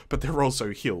immune, but they're also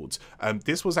healed.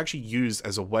 This was actually used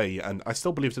as a way, and I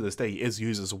still believe to this day is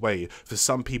used as a way for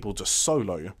some people to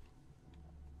solo.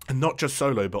 And not just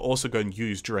solo, but also go and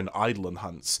use during Eidolon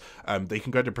hunts. They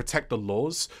can go to protect the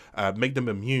laws, make them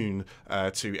immune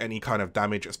to any kind of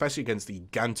damage, especially against the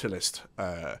Gantilist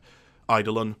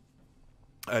Eidolon.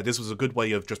 This was a good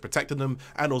way of just protecting them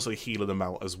and also healing them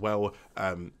out as well.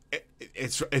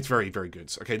 It's very, very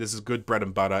good. Okay, this is good bread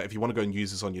and butter. If you want to go and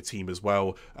use this on your team as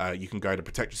well, you can go to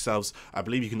protect yourselves. I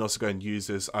believe you can also go and use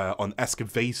this on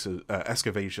excavators,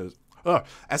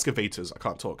 I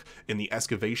can't talk, in the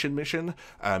excavation mission.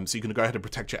 So you can go ahead and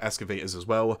protect your excavators as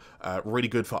well. Really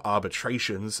good for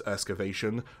arbitrations,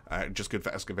 excavation, just good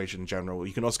for excavation in general.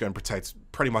 You can also go and protect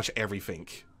pretty much everything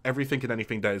and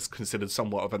anything that is considered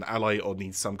somewhat of an ally or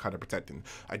needs some kind of protecting.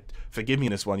 Forgive me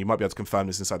in this one, you might be able to confirm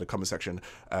this inside the comment section.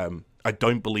 I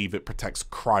don't believe it protects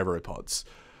cryopods.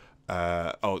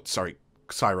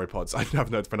 Cyropods, I never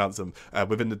know how to pronounce them,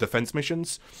 within the defense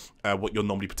missions, what you're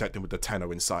normally protecting with the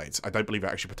Tenno inside. I don't believe it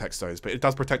actually protects those, but it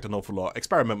does protect an awful lot.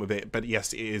 Experiment with it, but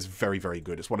yes, it is very, very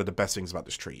good. It's one of the best things about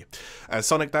this tree.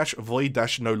 Sonic Dash, Void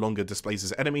Dash no longer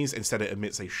displaces enemies. Instead, it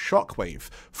emits a shockwave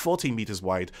 14 meters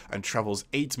wide and travels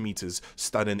 8 meters,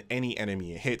 stunning any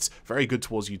enemy it hits. Very good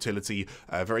towards utility,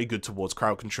 very good towards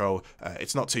crowd control.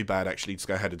 It's not too bad, actually, to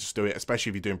go ahead and just do it,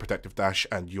 especially if you're doing Protective Dash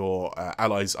and your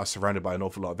allies are surrounded by an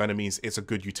awful lot of enemies. It's a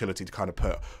good utility to kind of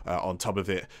put on top of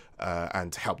it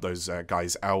and help those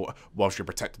guys out whilst you're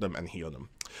protecting them and healing them.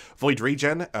 Void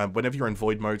Regen, whenever you're in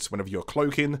Void modes, whenever you're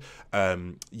cloaking,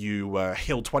 you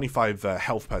heal 25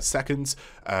 health per second.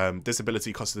 This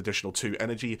ability costs an additional 2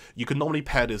 energy. You can normally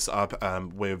pair this up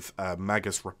with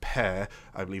Magus Repair.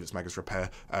 I believe it's Magus Repair,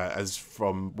 as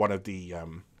from one of the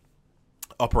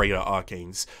operator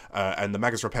arcanes, and the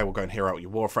Magus Repair will go and heal out your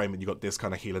Warframe, and you got this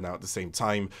kind of healing out at the same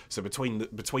time. So between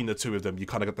the two of them, you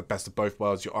kind of got the best of both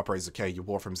worlds. Your operator's okay, your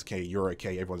Warframe's okay, you're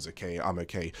okay, everyone's okay, I'm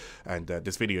okay, and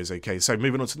this video is okay. So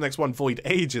moving on to the next one, Void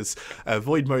Ages.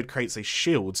 Void mode creates a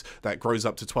shield that grows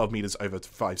up to 12 meters over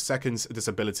 5 seconds. This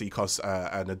ability costs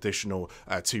an additional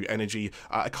 2 energy.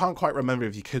 I can't quite remember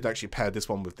if you could actually pair this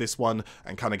one with this one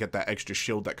and kind of get that extra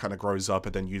shield that kind of grows up,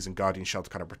 and then using Guardian Shell to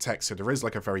kind of protect. So there is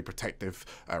like a very protective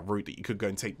route that you could go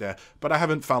and take there, but I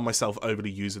haven't found myself overly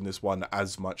using this one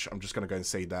as much. I'm just going to go and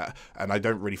say that, and I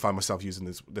don't really find myself using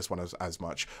this one as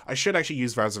much. I should actually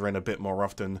use Vazarin a bit more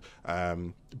often,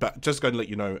 but just going to let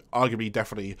you know, arguably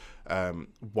definitely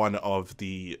one of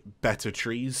the better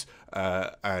trees,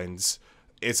 and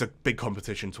it's a big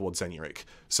competition towards Zenurik.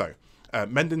 So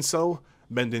Mending Soul,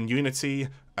 Mending Unity,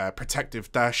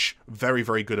 Protective Dash, very,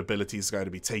 very good abilities going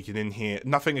to be taken in here.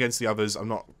 Nothing against the others. I'm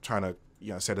not trying to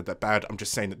say that they're bad. I'm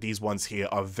just saying that these ones here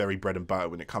are very bread and butter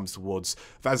when it comes towards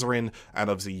Vazarin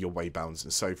and obviously your waybounds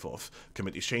and so forth.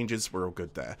 Commit these changes, we're all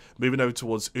good there. Moving over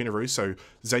towards Unairu, so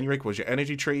Zenurik was your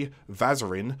energy tree,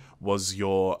 Vazarin was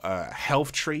your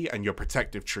health tree and your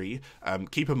protective tree.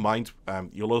 Keep in mind,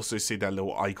 you'll also see their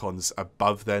little icons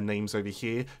above their names over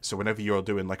here. So whenever you're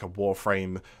doing like a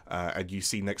Warframe and you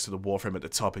see next to the Warframe at the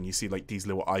top and you see like these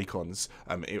little icons,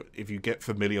 if you get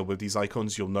familiar with these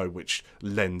icons, you'll know which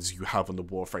lens you have on the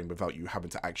Warframe without you having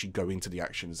to actually go into the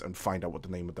actions and find out what the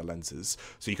name of the lens is,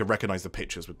 so you can recognize the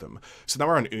pictures with them. So now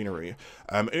we're on Unairu.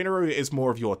 Unairu is more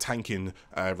of your tanking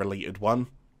related one,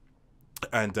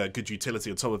 and good utility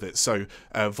on top of it. So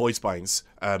Void Spines,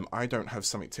 I don't have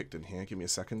something ticked in here, give me a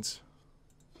second.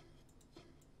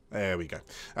 There we go.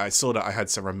 I saw that I had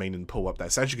some remaining pull up there.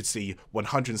 So as you can see,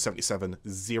 177,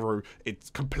 0.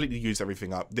 It completely used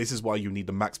everything up. This is why you need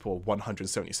the max pull of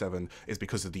 177, is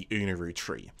because of the Unairu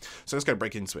tree. So let's go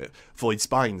break into it. Void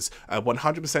Spines.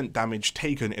 100% damage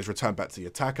taken is returned back to the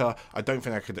attacker. I don't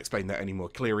think I could explain that any more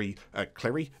clearly.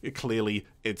 Clearly,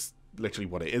 it's literally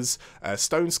what it is.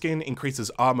 Stone Skin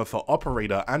increases armor for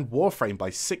operator and Warframe by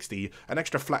 60. An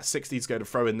extra flat 60 is going to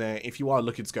throw in there if you are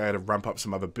looking to go ahead and ramp up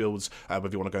some other builds, whether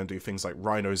you want to go and do things like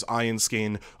Rhino's Iron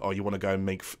Skin, or you want to go and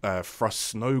make Frost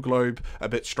Snow Globe a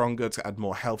bit stronger to add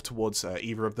more health towards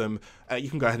either of them. You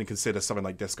can go ahead and consider something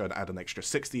like this, go and add an extra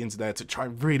 60 into there to try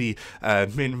and really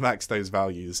min-max those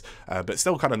values, but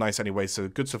still kind of nice anyway. So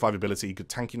good survivability, good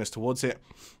tankiness towards it.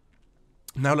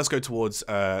 Now let's go towards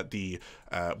the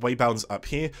waybounds up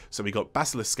here. So we got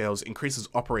Basilisk Scales, increases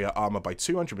operator armor by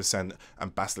 200%,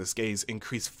 and Basilisk Gaze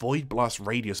increase Void Blast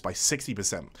radius by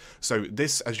 60%. So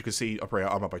this, as you can see, operator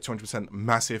armor by 200%,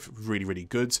 massive, really, really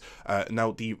good.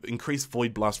 Now the increased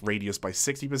Void Blast radius by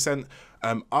 60%,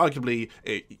 arguably,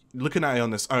 looking at it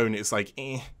on its own, it's like,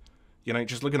 you know,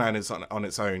 just looking at it on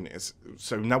its own.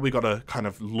 So now we got to kind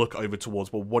of look over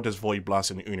towards, well, what does Void Blast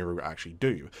and Unairu actually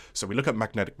do? So we look at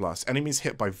Magnetic Blast. Enemies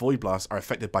hit by Void Blast are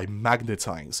affected by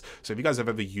Magnetize. So if you guys have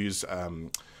ever used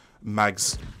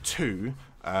Mags 2,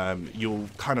 you'll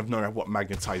kind of know what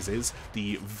Magnetize is.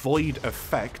 The Void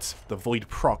effect, the Void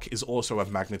proc, is also a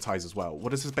Magnetize as well. What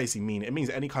does this basically mean? It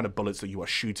means any kind of bullets that you are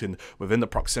shooting within the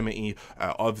proximity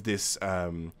of this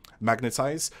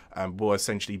Magnetize will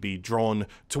essentially be drawn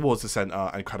towards the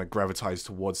center and kind of gravitize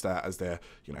towards that as they're,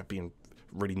 you know, being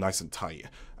really nice and tight.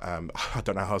 I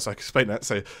don't know how else I can explain that.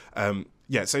 So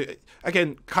yeah, so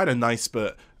again, kind of nice,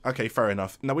 but okay, fair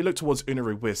enough. Now we look towards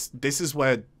Unairu Wisp. This is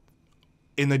where,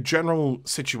 in the general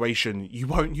situation, you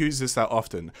won't use this that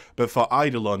often, but for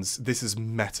Eidolons, this is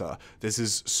meta. This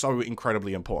is so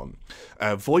incredibly important.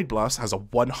 Void Blast has a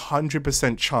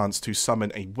 100% chance to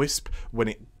summon a Wisp when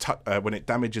it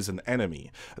damages an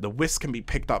enemy. The Wisp can be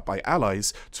picked up by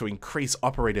allies to increase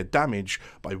operator damage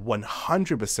by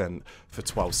 100% for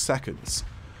 12 seconds.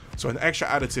 So an extra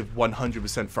additive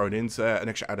 100% thrown into there, an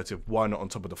extra additive 1 on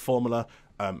top of the formula.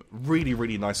 Really,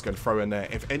 really nice going to throw in there.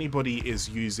 If anybody is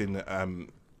using...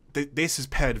 this is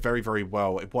paired very, very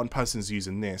well. If one person's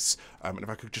using this, and if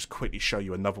I could just quickly show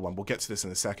you another one, we'll get to this in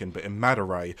a second, but in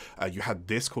Madurai, you had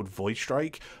this called Void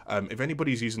Strike. If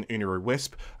anybody's using Unairu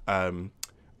Wisp, and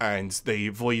they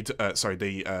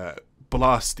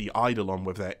blast the Eidolon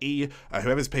with their E,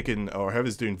 whoever's picking, or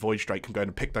whoever's doing Void Strike can go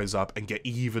and pick those up and get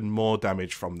even more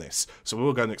damage from this. So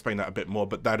we'll go and explain that a bit more,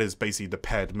 but that is basically the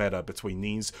paired meta between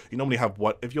these. You normally have,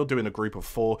 if you're doing a group of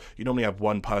 4, you normally have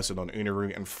 1 person on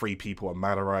Unairu and 3 people on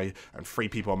Madurai, and 3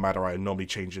 people on Madurai are normally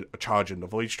charging the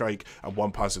Void Strike, and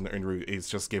 1 person on Unairu is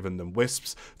just giving them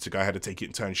Wisps to go ahead and take it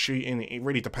in turn shooting. It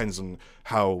really depends on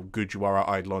how good you are at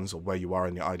Eidolons, or where you are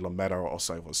in the Eidolon meta, or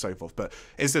so on and so forth. But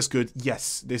is this good?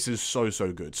 Yes, this is so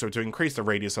good. So to increase the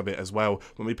radius of it as well,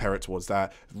 when we pair it towards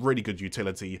that, really good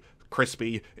utility,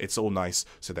 crispy, it's all nice.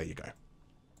 So there you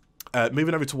go.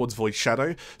 Moving over towards Void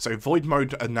Shadow. So Void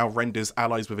Mode now renders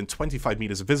allies within 25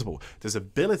 meters invisible. This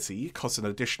ability costs an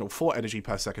additional 4 energy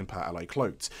per second per ally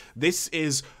cloaked. This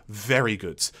is very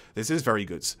good. This is very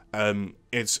good.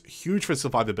 It's huge for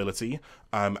survivability,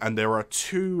 and there are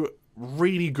 2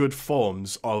 really good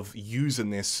forms of using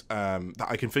this that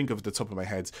I can think of at the top of my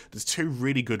head. There's 2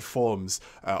 really good forms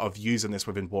of using this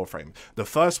within Warframe. The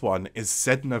first one is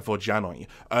Zenurik,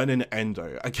 earn an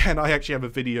Endo. Again, I actually have a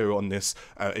video on this.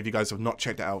 If you guys have not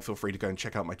checked it out, feel free to go and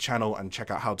check out my channel and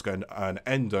check out how to go and earn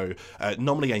Endo.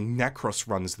 Normally a Necros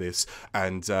runs this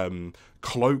and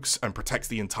cloaks and protects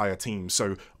the entire team,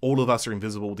 so all of us are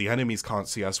invisible, the enemies can't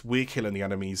see us, we're killing the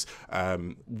enemies.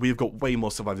 We've got way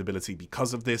more survivability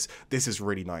because of this. This is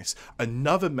really nice.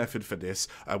 Another method for this,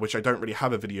 which I don't really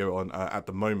have a video on at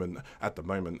the moment,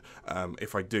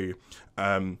 if I do,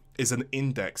 is an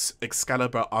index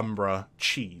Excalibur Umbra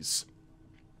cheese.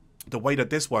 The way that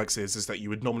this works is that you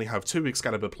would normally have 2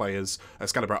 Excalibur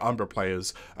Umbra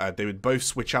players. They would both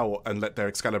switch out and let their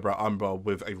Excalibur Umbra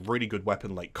with a really good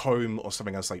weapon like Comb or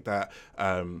something else like that.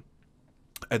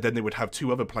 And then they would have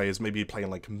 2 other players, maybe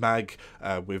playing like Mag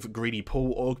with Greedy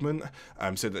Pull Augment,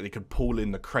 so that they could pull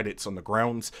in the credits on the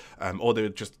ground, or they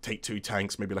would just take 2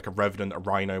 tanks, maybe like a Revenant, a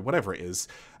Rhino, whatever it is.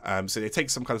 So they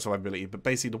take some kind of survivability, but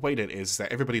basically the way that it is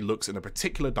that everybody looks in a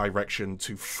particular direction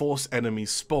to force enemies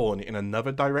spawn in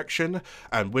another direction,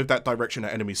 and with that direction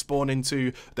that enemies spawn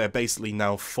into, they're basically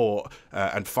now fought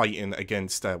and fighting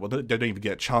against, well, they don't even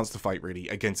get a chance to fight really,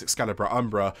 against Excalibur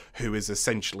Umbra, who is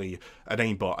essentially an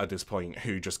aimbot at this point,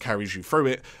 who just carries you through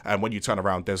it, and when you turn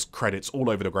around, there's credits all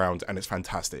over the ground, and it's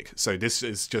fantastic. So this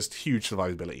is just huge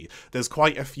survivability. There's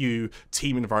quite a few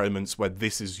team environments where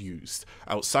this is used.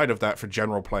 Outside of that, for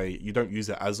general play, you don't use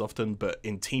it as often, but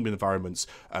in team environments,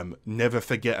 never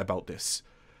forget about this.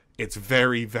 It's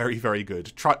very, very, very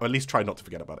good. Try, or at least try not to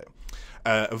forget about it.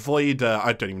 Void,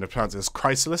 I don't even know how to pronounce this,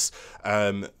 Chrysalis.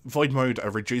 Void mode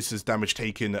reduces damage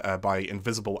taken by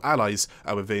invisible allies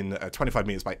within 25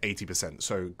 meters by 80%.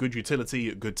 So good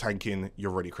utility, good tanking,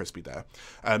 you're really crispy there.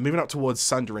 Moving up towards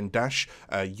Sunder and Dash,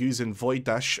 using Void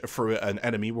Dash through an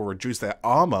enemy will reduce their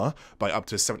armor by up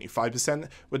to 75%.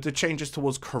 With the changes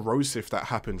towards Corrosive that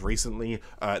happened recently,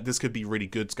 this could be really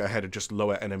good to go ahead and just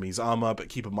lower enemies' armor, but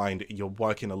keep in mind you're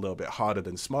working a little bit harder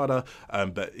than smarter.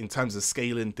 But in terms of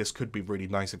scaling, this could be really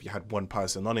nice if you had 1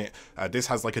 person on it. This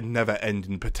has like a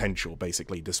never-ending potential,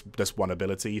 basically, this one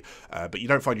ability, but you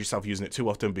don't find yourself using it too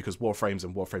often because Warframes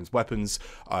and Warframes weapons,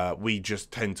 we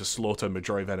just tend to slaughter a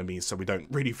majority of enemies, so we don't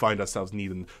really find ourselves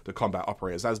needing the combat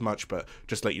operators as much, but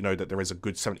just let you know that there is a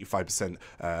good 75%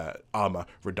 armor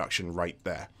reduction right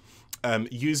there.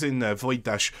 Using Void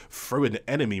Dash through an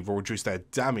enemy will reduce their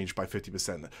damage by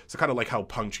 50%. So kind of like how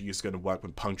Puncture used to go to work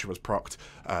when Puncture was procced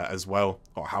as well,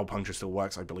 or how Puncture still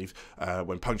works, I believe,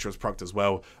 when Puncture was procced as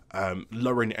well.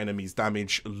 Lowering enemies'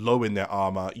 damage, lowering their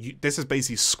armor. This is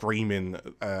basically screaming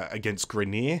against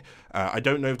Grineer. I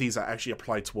don't know if these are actually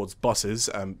applied towards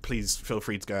bosses. Please feel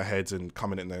free to go ahead and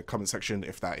comment in the comment section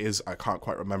if that is. I can't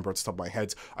quite remember at the top of my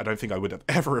head. I don't think I would have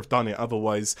ever have done it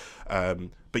otherwise.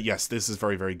 But yes, this is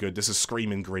very, very good. This is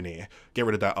screaming Grineer. Get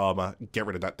rid of that armor, get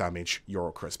rid of that damage, you're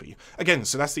all crispy. Again,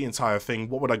 so that's the entire thing.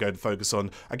 What would I go and focus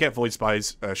on? I get Void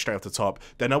Spies straight off the top.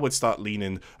 Then I would start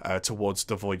leaning towards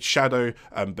the Void Shadow,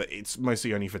 but it's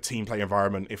mostly only for team play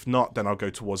environment. If not, then I'll go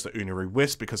towards the Unairu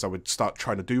Wisp, because I would start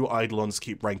trying to do Eidolons,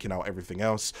 keep ranking out everything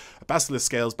else. Basilisk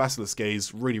Scales, Basilisk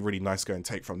Gaze, really, really nice go and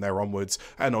take from there onwards.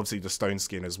 And obviously the Stone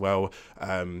Skin as well.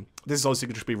 This is obviously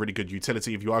going to be really good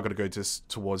utility if you are going to go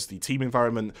towards the team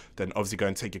environment. element, then obviously go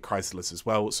and take your Chrysalis as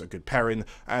well, so good pairing.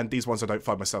 And these ones I don't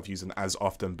find myself using as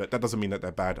often, but that doesn't mean that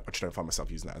they're bad, I just don't find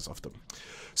myself using that as often.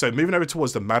 So moving over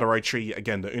towards the Madurai tree,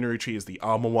 again, the Unairu tree is the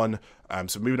armor one,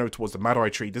 so moving over towards the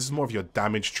Madurai tree, this is more of your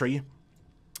damage tree.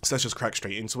 So let's just crack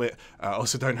straight into it. I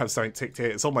also don't have something ticked here.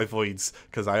 It's all my voids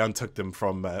because I unticked them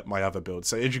from my other build.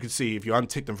 So as you can see, if you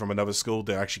untick them from another school,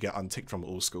 they actually get unticked from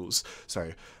all schools.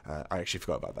 So I actually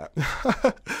forgot about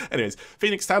that. Anyways,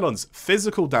 Phoenix Talons,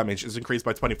 physical damage is increased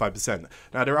by 25%.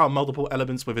 Now there are multiple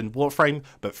elements within Warframe,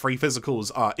 but 3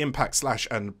 physicals are impact, slash,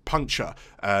 and puncture.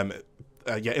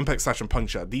 Impact, slash, and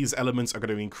puncture. These elements are going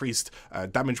to be increased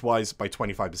damage-wise by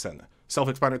 25%.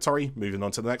 Self-explanatory. Moving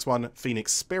on to the next one.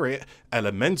 Phoenix Spirit,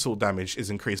 elemental damage is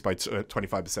increased by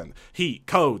 25%. Heat,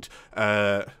 cold, what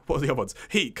are the other ones?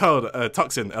 Heat, cold,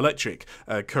 toxin, electric,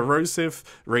 corrosive,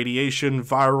 radiation,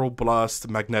 viral, blast,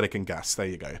 magnetic, and gas. There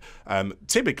you go.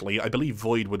 Typically, I believe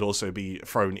void would also be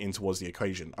thrown in towards the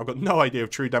equation. I've got no idea of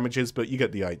true damages, but you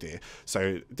get the idea.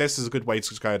 So this is a good way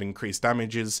to go ahead and increase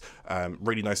damages.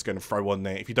 Really nice to go and throw on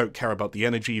there. If you don't care about the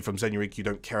energy from Zenurik, you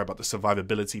don't care about the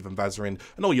survivability from Vazarin,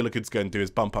 and all you're looking to go and do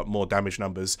is bump up more damage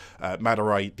numbers.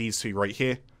 Madurai, these two right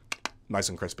here, nice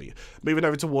and crispy. Moving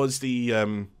over towards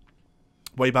the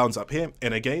Waybounds up here,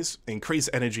 Inner Gaze, increase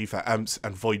energy for amps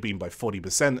and Void Beam by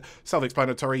 40%.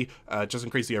 Self-explanatory, just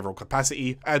increase the overall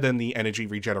capacity, and then the energy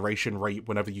regeneration rate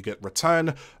whenever you get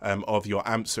return of your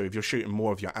amps. So if you're shooting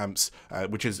more of your amps,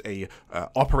 which is a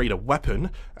operator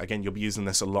weapon, again, you'll be using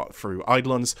this a lot through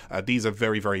Eidolons. These are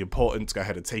very, very important to go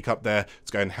ahead and take up there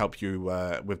to go and help you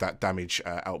with that damage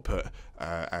output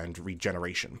and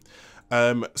regeneration.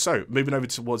 So, moving over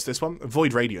towards this one,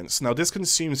 Void Radiance. Now, this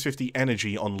consumes 50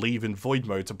 energy on leaving Void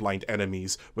mode to blind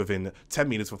enemies within 10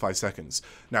 meters for 5 seconds.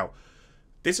 Now,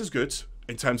 this is good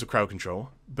in terms of crowd control,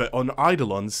 but on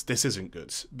Eidolons, this isn't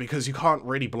good, because you can't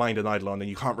really blind an Eidolon, and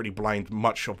you can't really blind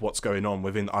much of what's going on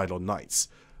within Eidolon Knights.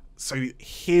 So,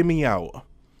 hear me out.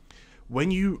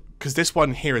 When you, because this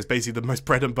one here is basically the most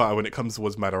bread and butter when it comes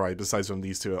towards Madurai, besides from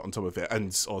these two on top of it,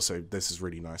 and also this is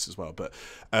really nice as well, but,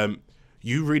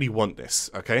 you really want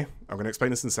this, okay? I'm going to explain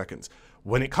this in seconds.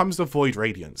 When it comes to Void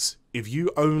Radiance, if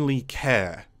you only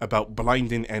care about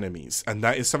blinding enemies, and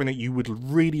that is something that you would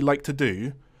really like to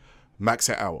do, max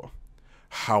it out.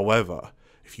 However,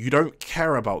 if you don't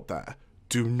care about that,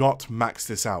 do not max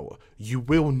this out. You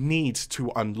will need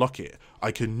to unlock it.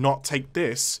 I cannot take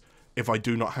this if I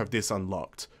do not have this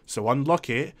unlocked. So unlock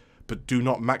it, but do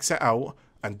not max it out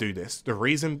and do this. The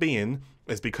reason being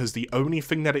is because the only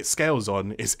thing that it scales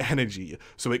on is energy,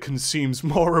 so it consumes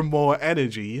more and more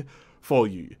energy for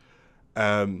you.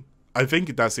 I think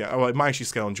it does, yeah. Oh, it might actually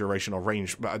scale on duration or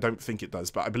range, but I don't think it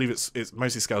does. But I believe it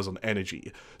mostly scales on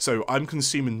energy. So I'm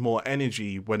consuming more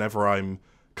energy whenever I'm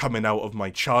coming out of my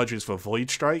charges for Void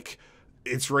Strike.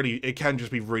 It can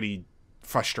just be really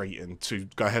frustrating to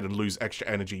go ahead and lose extra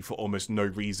energy for almost no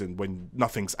reason when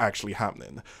nothing's actually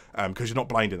happening, because you're not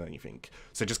blinding anything.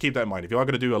 So just keep that in mind. If you are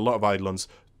going to do a lot of Eidolons,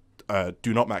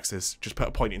 do not max this. Just put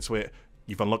a point into it.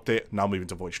 You've unlocked it. Now move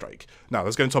into Void Strike. Now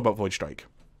let's go and talk about Void Strike.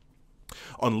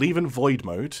 On leaving Void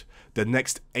mode, the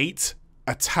next 8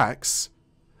 attacks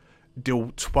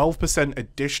deal 12%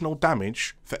 additional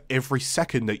damage for every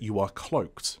second that you are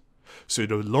cloaked. So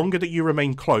the longer that you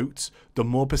remain cloaked, the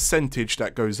more percentage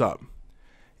that goes up.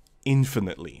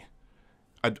 Infinitely.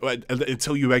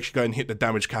 Until you actually go and hit the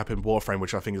damage cap in Warframe,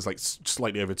 which I think is like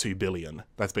slightly over 2 billion.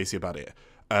 That's basically about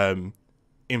it.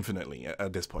 Infinitely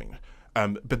at this point.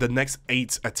 But the next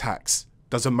 8 attacks,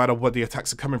 doesn't matter where the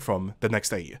attacks are coming from, the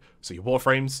next 8. So your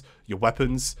Warframes, your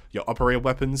weapons, your operator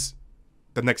weapons,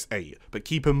 the next 8. But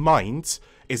keep in mind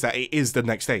is that it is the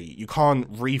next 8. You can't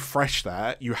refresh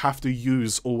that. You have to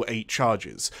use all 8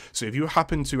 charges. So if you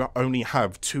happen to only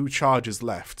have 2 charges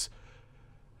left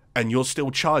and you're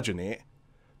still charging it,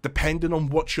 depending on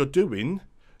what you're doing,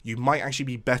 you might actually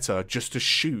be better just to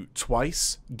shoot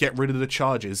twice, get rid of the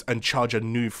charges, and charge a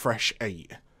new fresh 8.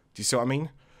 Do you see what I mean?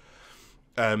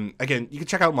 Again, you can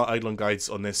check out my Eidolon guides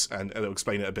on this and it'll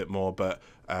explain it a bit more, but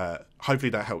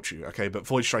hopefully that helps you, okay? But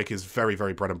Void Strike is very,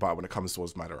 very bread and butter when it comes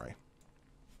towards Madurai.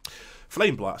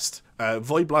 Flame Blast.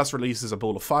 Void Blast releases a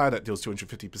ball of fire that deals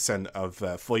 250% of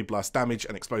Void Blast damage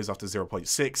and explodes after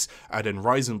 0.6. And then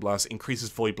Rising Blast increases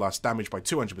Void Blast damage by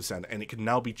 200%, and it can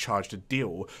now be charged to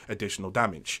deal additional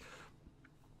damage.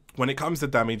 When it comes to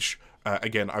damage,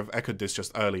 again, I've echoed this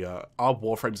just earlier, our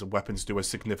Warframes and weapons do a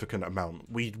significant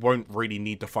amount. We won't really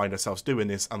need to find ourselves doing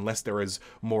this unless there is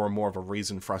more and more of a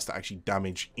reason for us to actually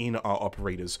damage in our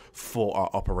operators for our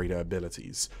operator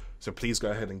abilities. So please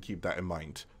go ahead and keep that in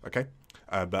mind, okay?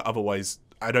 But otherwise,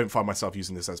 I don't find myself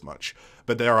using this as much.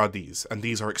 But there are these, and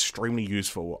these are extremely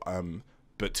useful,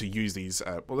 but to use these,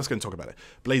 well, let's go and talk about it.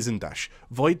 Blazing Dash.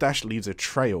 Void Dash leaves a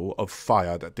trail of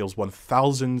fire that deals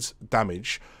 1000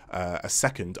 damage a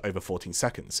second over 14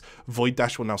 seconds. Void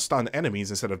Dash will now stun enemies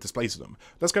instead of displacing them.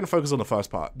 Let's go and focus on the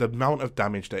first part, the amount of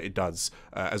damage that it does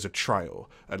as a trail,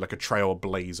 like a trail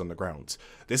blaze on the ground.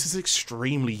 This is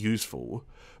extremely useful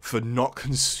for not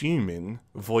consuming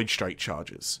Void Strike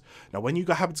charges. Now, when you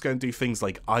happen to go and do things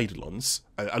like Eidolons,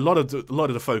 a lot of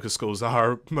the focus schools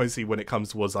are mostly when it comes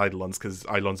towards Eidolons, because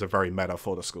Eidolons are very meta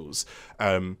for the schools.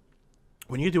 When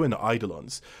you're doing the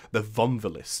Eidolons, the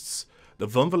Vomvalists,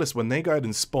 when they go ahead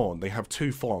and spawn, they have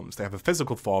two forms. They have a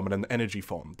physical form and an energy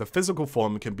form. The physical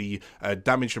form can be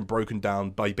damaged and broken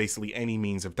down by basically any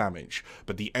means of damage,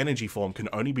 but the energy form can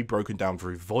only be broken down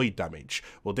through void damage.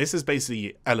 Well, this is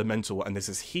basically elemental, and this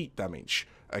is heat damage,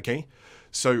 okay?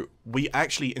 So we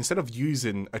actually, instead of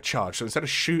using a charge, so instead of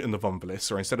shooting the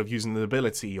Vomvalis, or instead of using the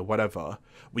ability or whatever,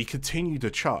 we continue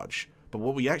to charge. But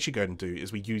what we actually go and do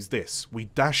is we use this. We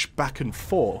dash back and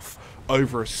forth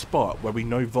over a spot where we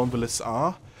know Vomvalis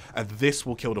are, and this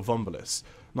will kill the Vomvalis.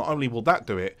 Not only will that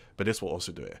do it, but this will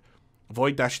also do it.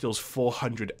 Void Dash deals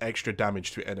 400 extra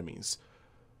damage to enemies.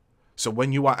 So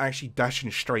when you are actually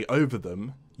dashing straight over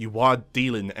them, you are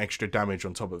dealing extra damage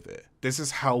on top of it. This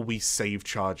is how we save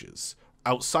charges.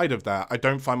 Outside of that, I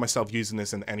don't find myself using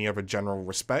this in any other general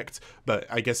respect, but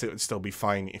I guess it would still be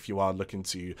fine if you are looking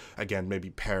to, again,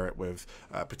 maybe pair it with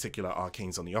particular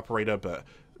arcanes on the operator, but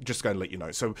just going to let you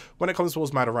know. So when it comes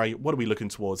towards Madurai, what are we looking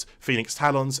towards? Phoenix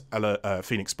Talons,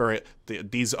 Phoenix Spirit.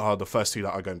 These are the first two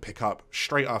that I go and pick up.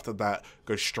 Straight after that,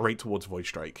 go straight towards Void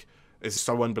Strike. It's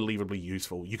so unbelievably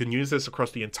useful. You can use this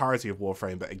across the entirety of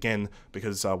Warframe, but again,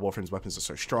 because Warframe's weapons are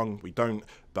so strong, we don't.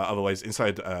 But otherwise,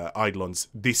 inside Eidolons,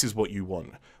 this is what you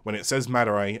want. When it says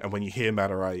Madurai, and when you hear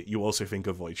Madurai, you also think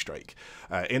of Void Strike.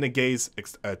 Inner Gaze,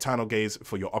 Eternal Gaze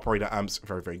for your operator amps,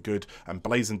 very, very good. And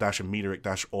Blazing Dash and Meteoric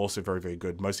Dash, also very, very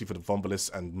good. Mostly for the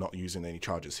Vomvalis and not using any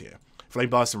charges here. Flame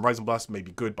Blast and Rising Blast may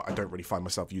be good, but I don't really find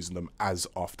myself using them as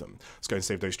often. Let's go and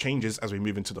save those changes as we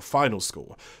move into the final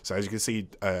school. So as you can see,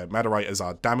 Madurai is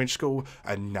our damage school,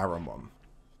 and Naramon.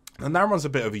 Now Naramon's a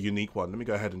bit of a unique one. Let me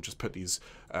go ahead and just put these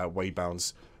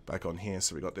waybounds back on here.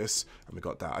 So we got this and we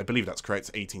got that. I believe that's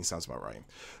correct. 18 sounds about right.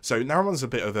 So Naramon's a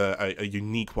bit of a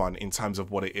unique one in terms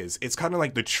of what it is. It's kind of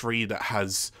like the tree that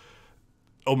has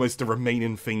almost the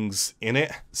remaining things in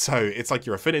it. So it's like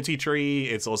your affinity tree,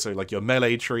 it's also like your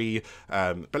melee tree,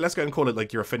 but let's go and call it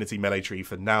like your affinity melee tree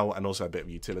for now, and also a bit of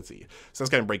utility. So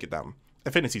let's go and break it down.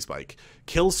 Affinity Spike.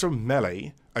 Kills from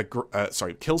melee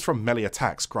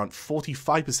attacks grant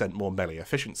 45% more melee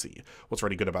efficiency. What's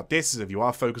really good about this is if you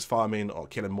are focus farming or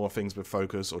killing more things with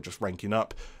focus or just ranking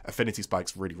up, Affinity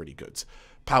Spike's really, really good.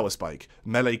 Power Spike.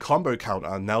 Melee combo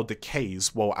counter now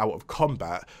decays while out of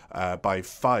combat by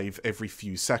 5 every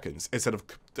few seconds instead of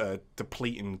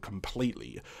depleting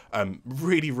completely.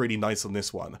 Really, really nice on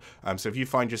this one. So if you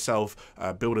find yourself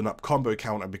building up combo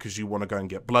counter because you want to go and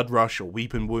get Blood Rush or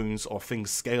Weeping Wounds or things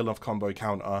scale off combo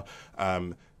counter,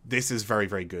 this is very,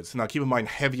 very good. So now keep in mind,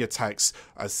 heavy attacks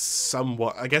are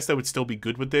somewhat, I guess they would still be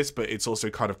good with this, but it's also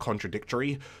kind of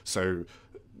contradictory. So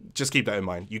just keep that in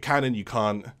mind. You can and you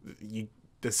can't.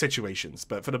 There's situations,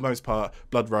 but for the most part,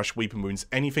 Blood Rush, Weeping Wounds,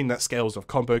 anything that scales off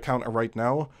combo counter right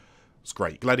now, it's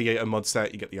great. Gladiator mod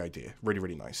set, you get the idea. Really,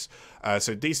 really nice.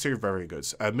 So these two are very good.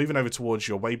 Moving over towards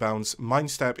your waybounds,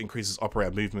 Mind Step increases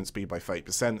operator movement speed by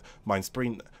 30%. Mind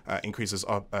Sprint increases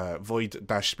Void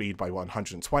Dash speed by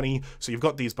 120. So you've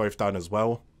got these both done as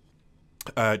well.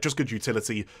 Just good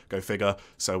utility, go figure.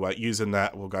 So using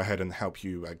that will go ahead and help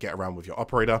you get around with your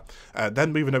operator.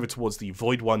 Then moving over towards the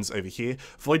Void ones over here.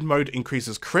 Void mode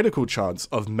increases critical chance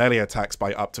of melee attacks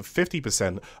by up to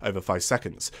 50% over 5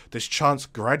 seconds. This chance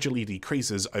gradually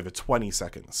decreases over 20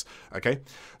 seconds. Okay,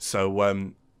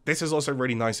 so this is also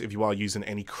really nice if you are using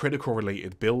any critical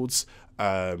related builds.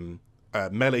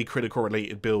 Melee critical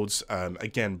related builds,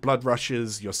 again, Blood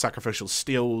Rushes, your Sacrificial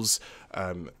Steals,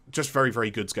 just very, very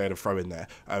good to go to throw in there.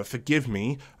 Forgive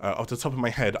me, off the top of my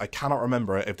head, I cannot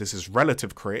remember if this is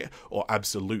relative crit or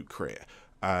absolute crit.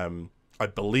 I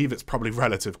believe it's probably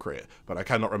relative crit, but I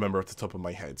cannot remember off the top of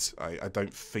my head. I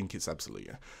don't think it's absolute.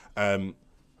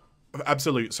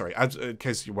 Absolute, sorry, in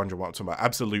case you're wondering what I'm talking about,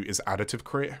 absolute is additive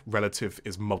crit, relative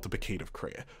is multiplicative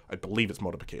crit. I believe it's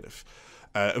multiplicative.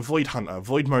 Void Hunter.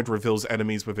 Void mode reveals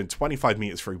enemies within 25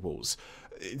 meters through walls.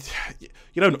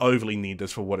 You don't overly need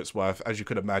this for what it's worth. As you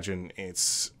could imagine,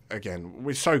 it's, again,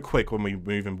 we're so quick when we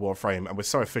move in Warframe, and we're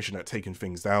so efficient at taking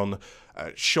things down.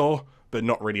 Sure, but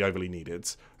not really overly needed.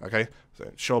 Okay,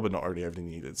 so sure, but not really overly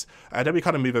needed. Then we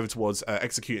kind of move over towards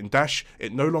execute and dash.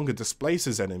 It no longer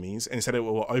displaces enemies. Instead, it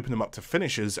will open them up to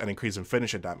finishers and increase in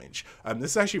finisher damage.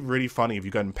 This is actually really funny if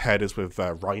you go and pair this with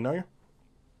Rhino.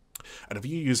 And if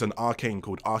you use an arcane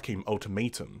called Arcane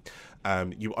Ultimatum,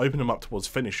 you open them up towards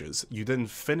finishers. You then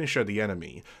finisher the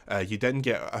enemy. You then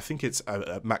get, I think it's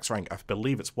max rank, I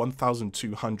believe it's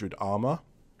 1,200 armor.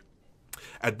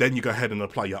 And then you go ahead and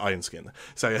apply your Iron Skin.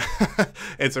 So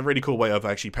it's a really cool way of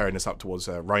actually pairing this up towards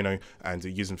Rhino and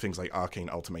using things like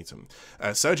Arcane Ultimatum.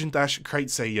 Surge and Dash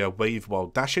creates a wave while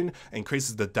dashing,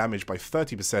 increases the damage by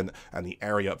 30% and the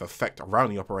area of effect around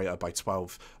the operator by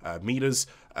 12 meters.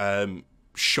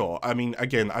 Sure, I mean,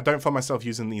 again, I don't find myself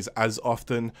using these as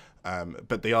often,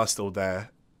 but they are still there.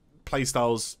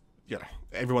 Playstyles, you know,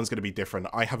 everyone's going to be different.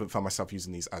 I haven't found myself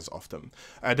using these as often.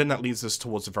 Then that leads us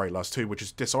towards the very last two, which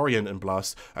is Disorient and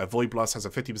Blast. Void Blast has a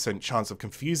 50% chance of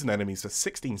confusing enemies for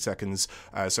 16 seconds,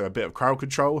 so a bit of crowd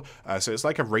control. So it's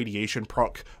like a radiation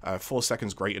proc, 4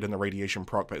 seconds greater than the radiation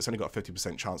proc, but it's only got a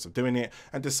 50% chance of doing it.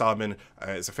 And Disarming,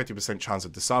 it's a 50% chance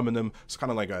of disarming them. It's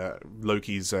kind of like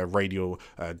Loki's radial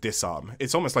disarm.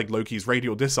 It's almost like Loki's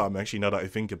radial disarm, actually, now that I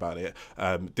think about it.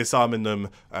 Disarming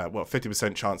them, well,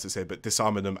 50% chances here, but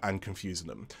disarming them and confusing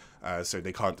them, so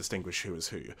they can't distinguish who is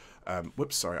who.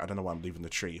 Whoops, sorry, I don't know why I'm leaving the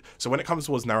tree. So when it comes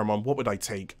towards Naramon, what would I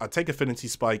take? I'd take Affinity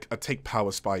Spike, I'd take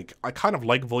Power Spike. I kind of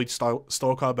like Void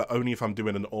Stalker, but only if I'm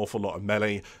doing an awful lot of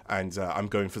melee and I'm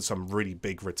going for some really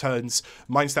big returns.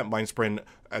 Mind Step, Mind Sprint,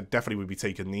 definitely would be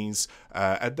taking these.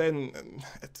 And then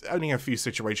only a few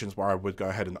situations where I would go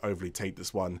ahead and overly take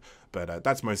this one, but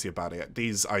that's mostly about it.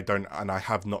 These I don't, and I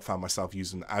have not found myself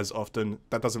using as often.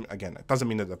 That doesn't, again, it doesn't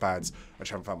mean that they're bad. I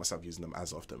just haven't found myself using them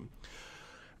as often.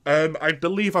 I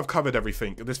believe I've covered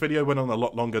everything. This video went on a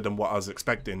lot longer than what I was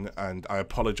expecting, and I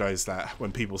apologize that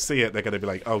when people see it, they're going to be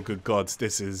like, oh, good God,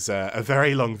 this is a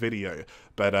very long video.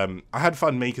 But I had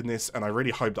fun making this, and I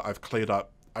really hope that I've cleared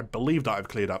up, I believe that I've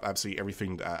cleared up absolutely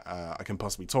everything that I can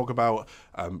possibly talk about.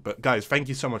 But guys, thank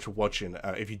you so much for watching.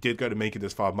 If you did go to make it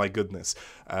this far, my goodness.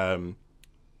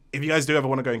 If you guys do ever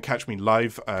want to go and catch me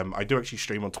live, I do actually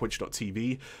stream on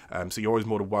twitch.tv, so you're always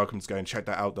more than welcome to go and check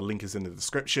that out. The link is in the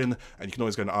description, and you can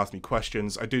always go and ask me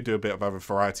questions. I do a bit of other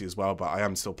variety as well, but I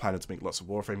am still planning to make lots of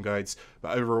Warframe guides.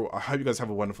 But overall, I hope you guys have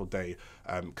a wonderful day.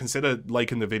 Consider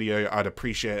liking the video. I'd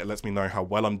appreciate it. It lets me know how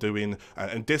well I'm doing,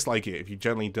 and dislike it. If you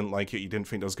generally didn't like it, you didn't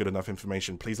think there was good enough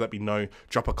information, please let me know.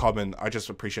 Drop a comment. I just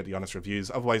appreciate the honest reviews.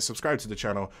 Otherwise, subscribe to the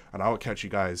channel, and I will catch you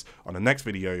guys on the next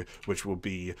video, which will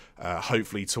be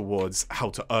hopefully towards how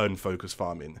to earn focus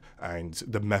farming and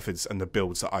the methods and the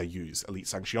builds that I use. Elite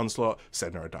Sanctuary Onslaught,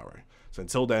 Naramon. So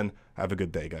until then, have a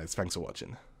good day, guys. Thanks for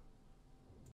watching.